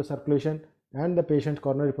blood into the circulation, and the patient's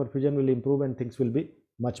coronary perfusion will improve and things will be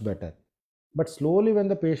much better. But slowly, when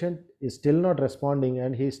the patient is still not responding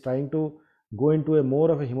and he is trying to go into a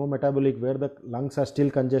more of a hemometabolic, where the lungs are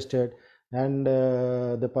still congested and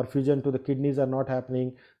the perfusion to the kidneys are not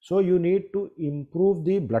happening, so you need to improve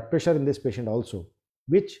the blood pressure in this patient also,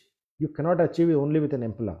 which you cannot achieve only with an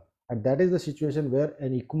impella. And that is the situation where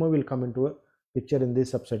an ECMO will come into a picture in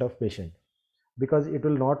this subset of patient, because it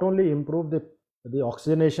will not only improve the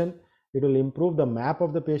oxygenation, it will improve the map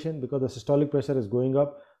of the patient, because the systolic pressure is going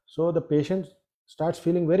up. So the patient starts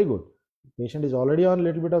feeling very good. The patient is already on a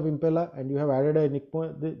little bit of impella and you have added an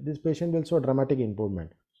ECMO, this patient will show dramatic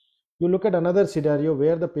improvement. You look at another scenario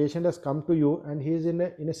where the patient has come to you and he is in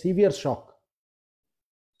a severe shock.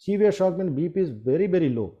 Severe shock means BP is very, very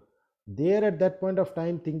low. There at that point of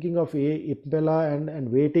time, thinking of impella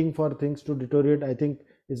and waiting for things to deteriorate, I think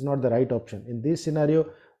is not the right option. In this scenario,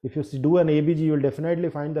 if you do an ABG, you will definitely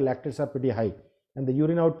find the lactates are pretty high and the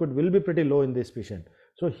urine output will be pretty low in this patient.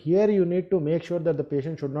 So here you need to make sure that the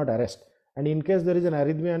patient should not arrest. And in case there is an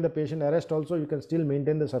arrhythmia and the patient arrest also, you can still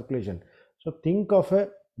maintain the circulation. So think of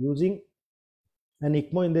using an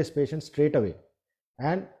ECMO in this patient straight away.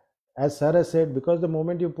 And as sir has said, because the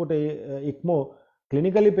moment you put a ECMO,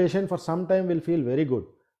 clinically patient for some time will feel very good.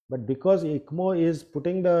 But because ECMO is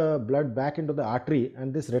putting the blood back into the artery,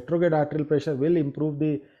 and this retrograde arterial pressure will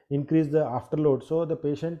increase the afterload. So the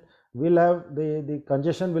patient will have the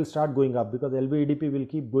congestion will start going up, because LVEDP will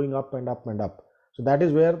keep going up and up and up. So that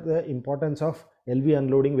is where the importance of LV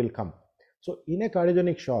unloading will come. So in a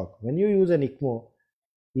cardiogenic shock, when you use an ECMO,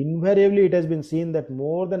 invariably it has been seen that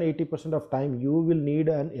more than 80% of time you will need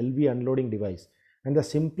an LV unloading device. And the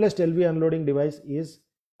simplest LV unloading device is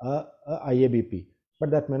a IABP,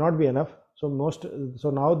 but that may not be enough. So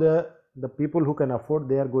now the people who can afford,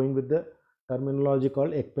 they are going with the terminology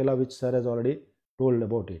called ECPella, which sir has already told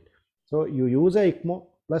about it. So you use a ECMO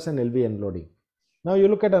plus an LV unloading. Now you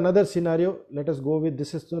look at another scenario. Let us go with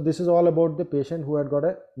this. So this is all about the patient who had got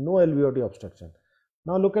a no LVOT obstruction.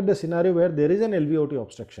 Now look at the scenario where there is an LVOT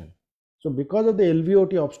obstruction. So because of the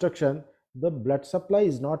LVOT obstruction, the blood supply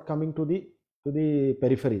is not coming to the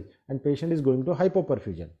periphery and patient is going to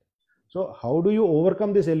hypoperfusion. So how do you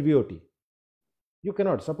overcome this LVOT? You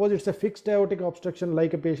cannot. Suppose it's a fixed aortic obstruction,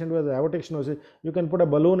 like a patient who has aortic stenosis, you can put a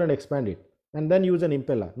balloon and expand it and then use an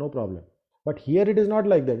impella, no problem. But here it is not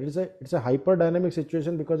like that. It's a hyperdynamic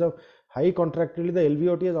situation. Because of high contractility, the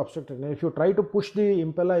LVOT is obstructed. And if you try to push the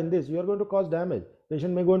impella in this, you are going to cause damage.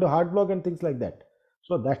 Patient may go into heart block and things like that.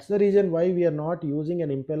 So that's the reason why we are not using an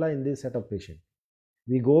impella in this set of patient.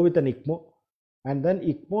 We go with an ECMO, and then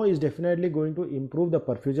ECMO is definitely going to improve the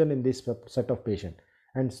perfusion in this set of patient.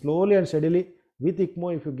 And slowly and steadily with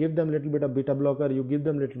ECMO, if you give them little bit of beta blocker, you give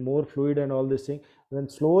them little more fluid and all this thing, then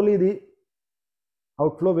slowly the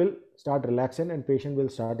outflow will start relaxing and patient will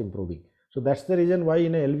start improving. So that's the reason why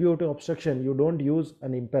in a LVO2 obstruction, you don't use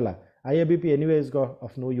an impella. IABP anyway is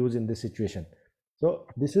of no use in this situation. So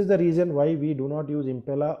this is the reason why we do not use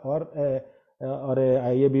impella or a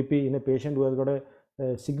IABP in a patient who has got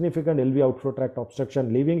a significant LV outflow tract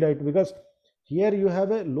obstruction, leaving that, because here you have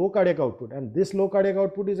a low cardiac output, and this low cardiac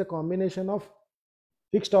output is a combination of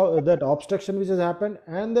fixed that obstruction which has happened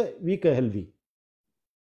and the weak LV.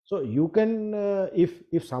 So you can,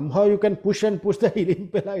 if somehow you can push the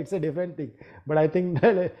impella, it's a different thing. But I think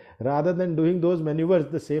that rather than doing those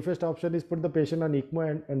maneuvers, the safest option is put the patient on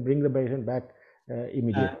ECMO and bring the patient back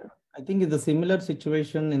immediately. I think in the similar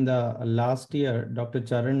situation in the last year, Dr.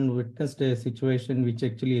 Charan witnessed a situation which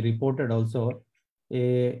actually reported also.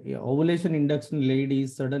 A ovulation induction lady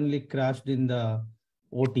suddenly crashed in the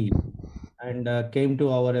OT and came to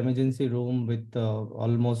our emergency room with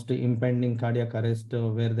almost impending cardiac arrest,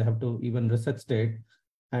 where they have to even resuscitate.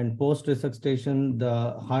 And post resuscitation,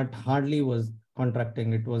 the heart hardly was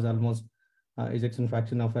contracting. It was almost ejection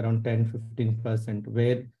fraction of around 10-15%,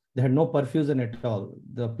 where they had no perfusion at all.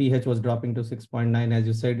 The pH was dropping to 6.9. As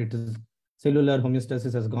you said, it is cellular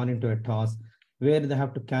homeostasis has gone into a toss, where they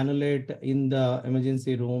have to cannulate in the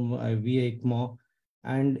emergency room via ECMO.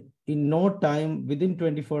 And in no time, within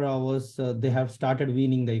 24 hours, they have started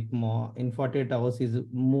weaning the ECMO. In 48 hours, he's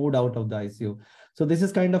moved out of the ICU. So this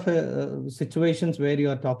is kind of situations where you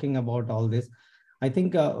are talking about all this. I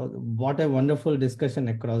think what a wonderful discussion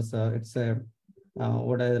across. It's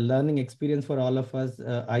what a learning experience for all of us.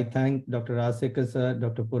 I thank Dr. Rajasekhar sir,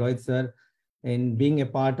 Dr. Purohit sir, in being a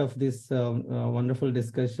part of this wonderful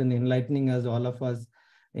discussion, enlightening us, all of us,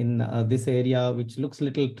 in this area, which looks a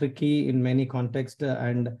little tricky in many contexts,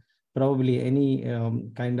 and probably any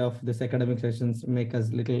kind of this academic sessions make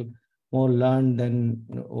us little more learned than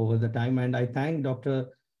over the time. And I thank Dr.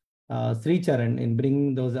 Sricharan in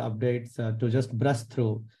bringing those updates to just brush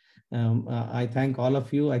through. I thank all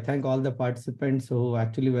of you. I thank all the participants who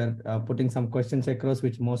actually were putting some questions across,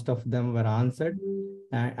 which most of them were answered.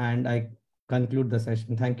 And I conclude the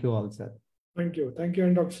session. Thank you all, sir. Thank you. Thank you,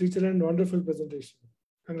 and Dr. Sricharan, wonderful presentation.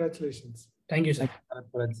 Congratulations. Thank you, sir.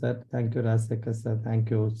 Thank you, sir. Thank you, Rajasekhar sir.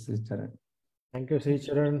 Thank you, Sricharan. Thank you,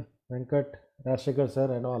 Sricharan, Venkat, Rajasekhar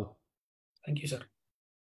sir, and all. Thank you, sir.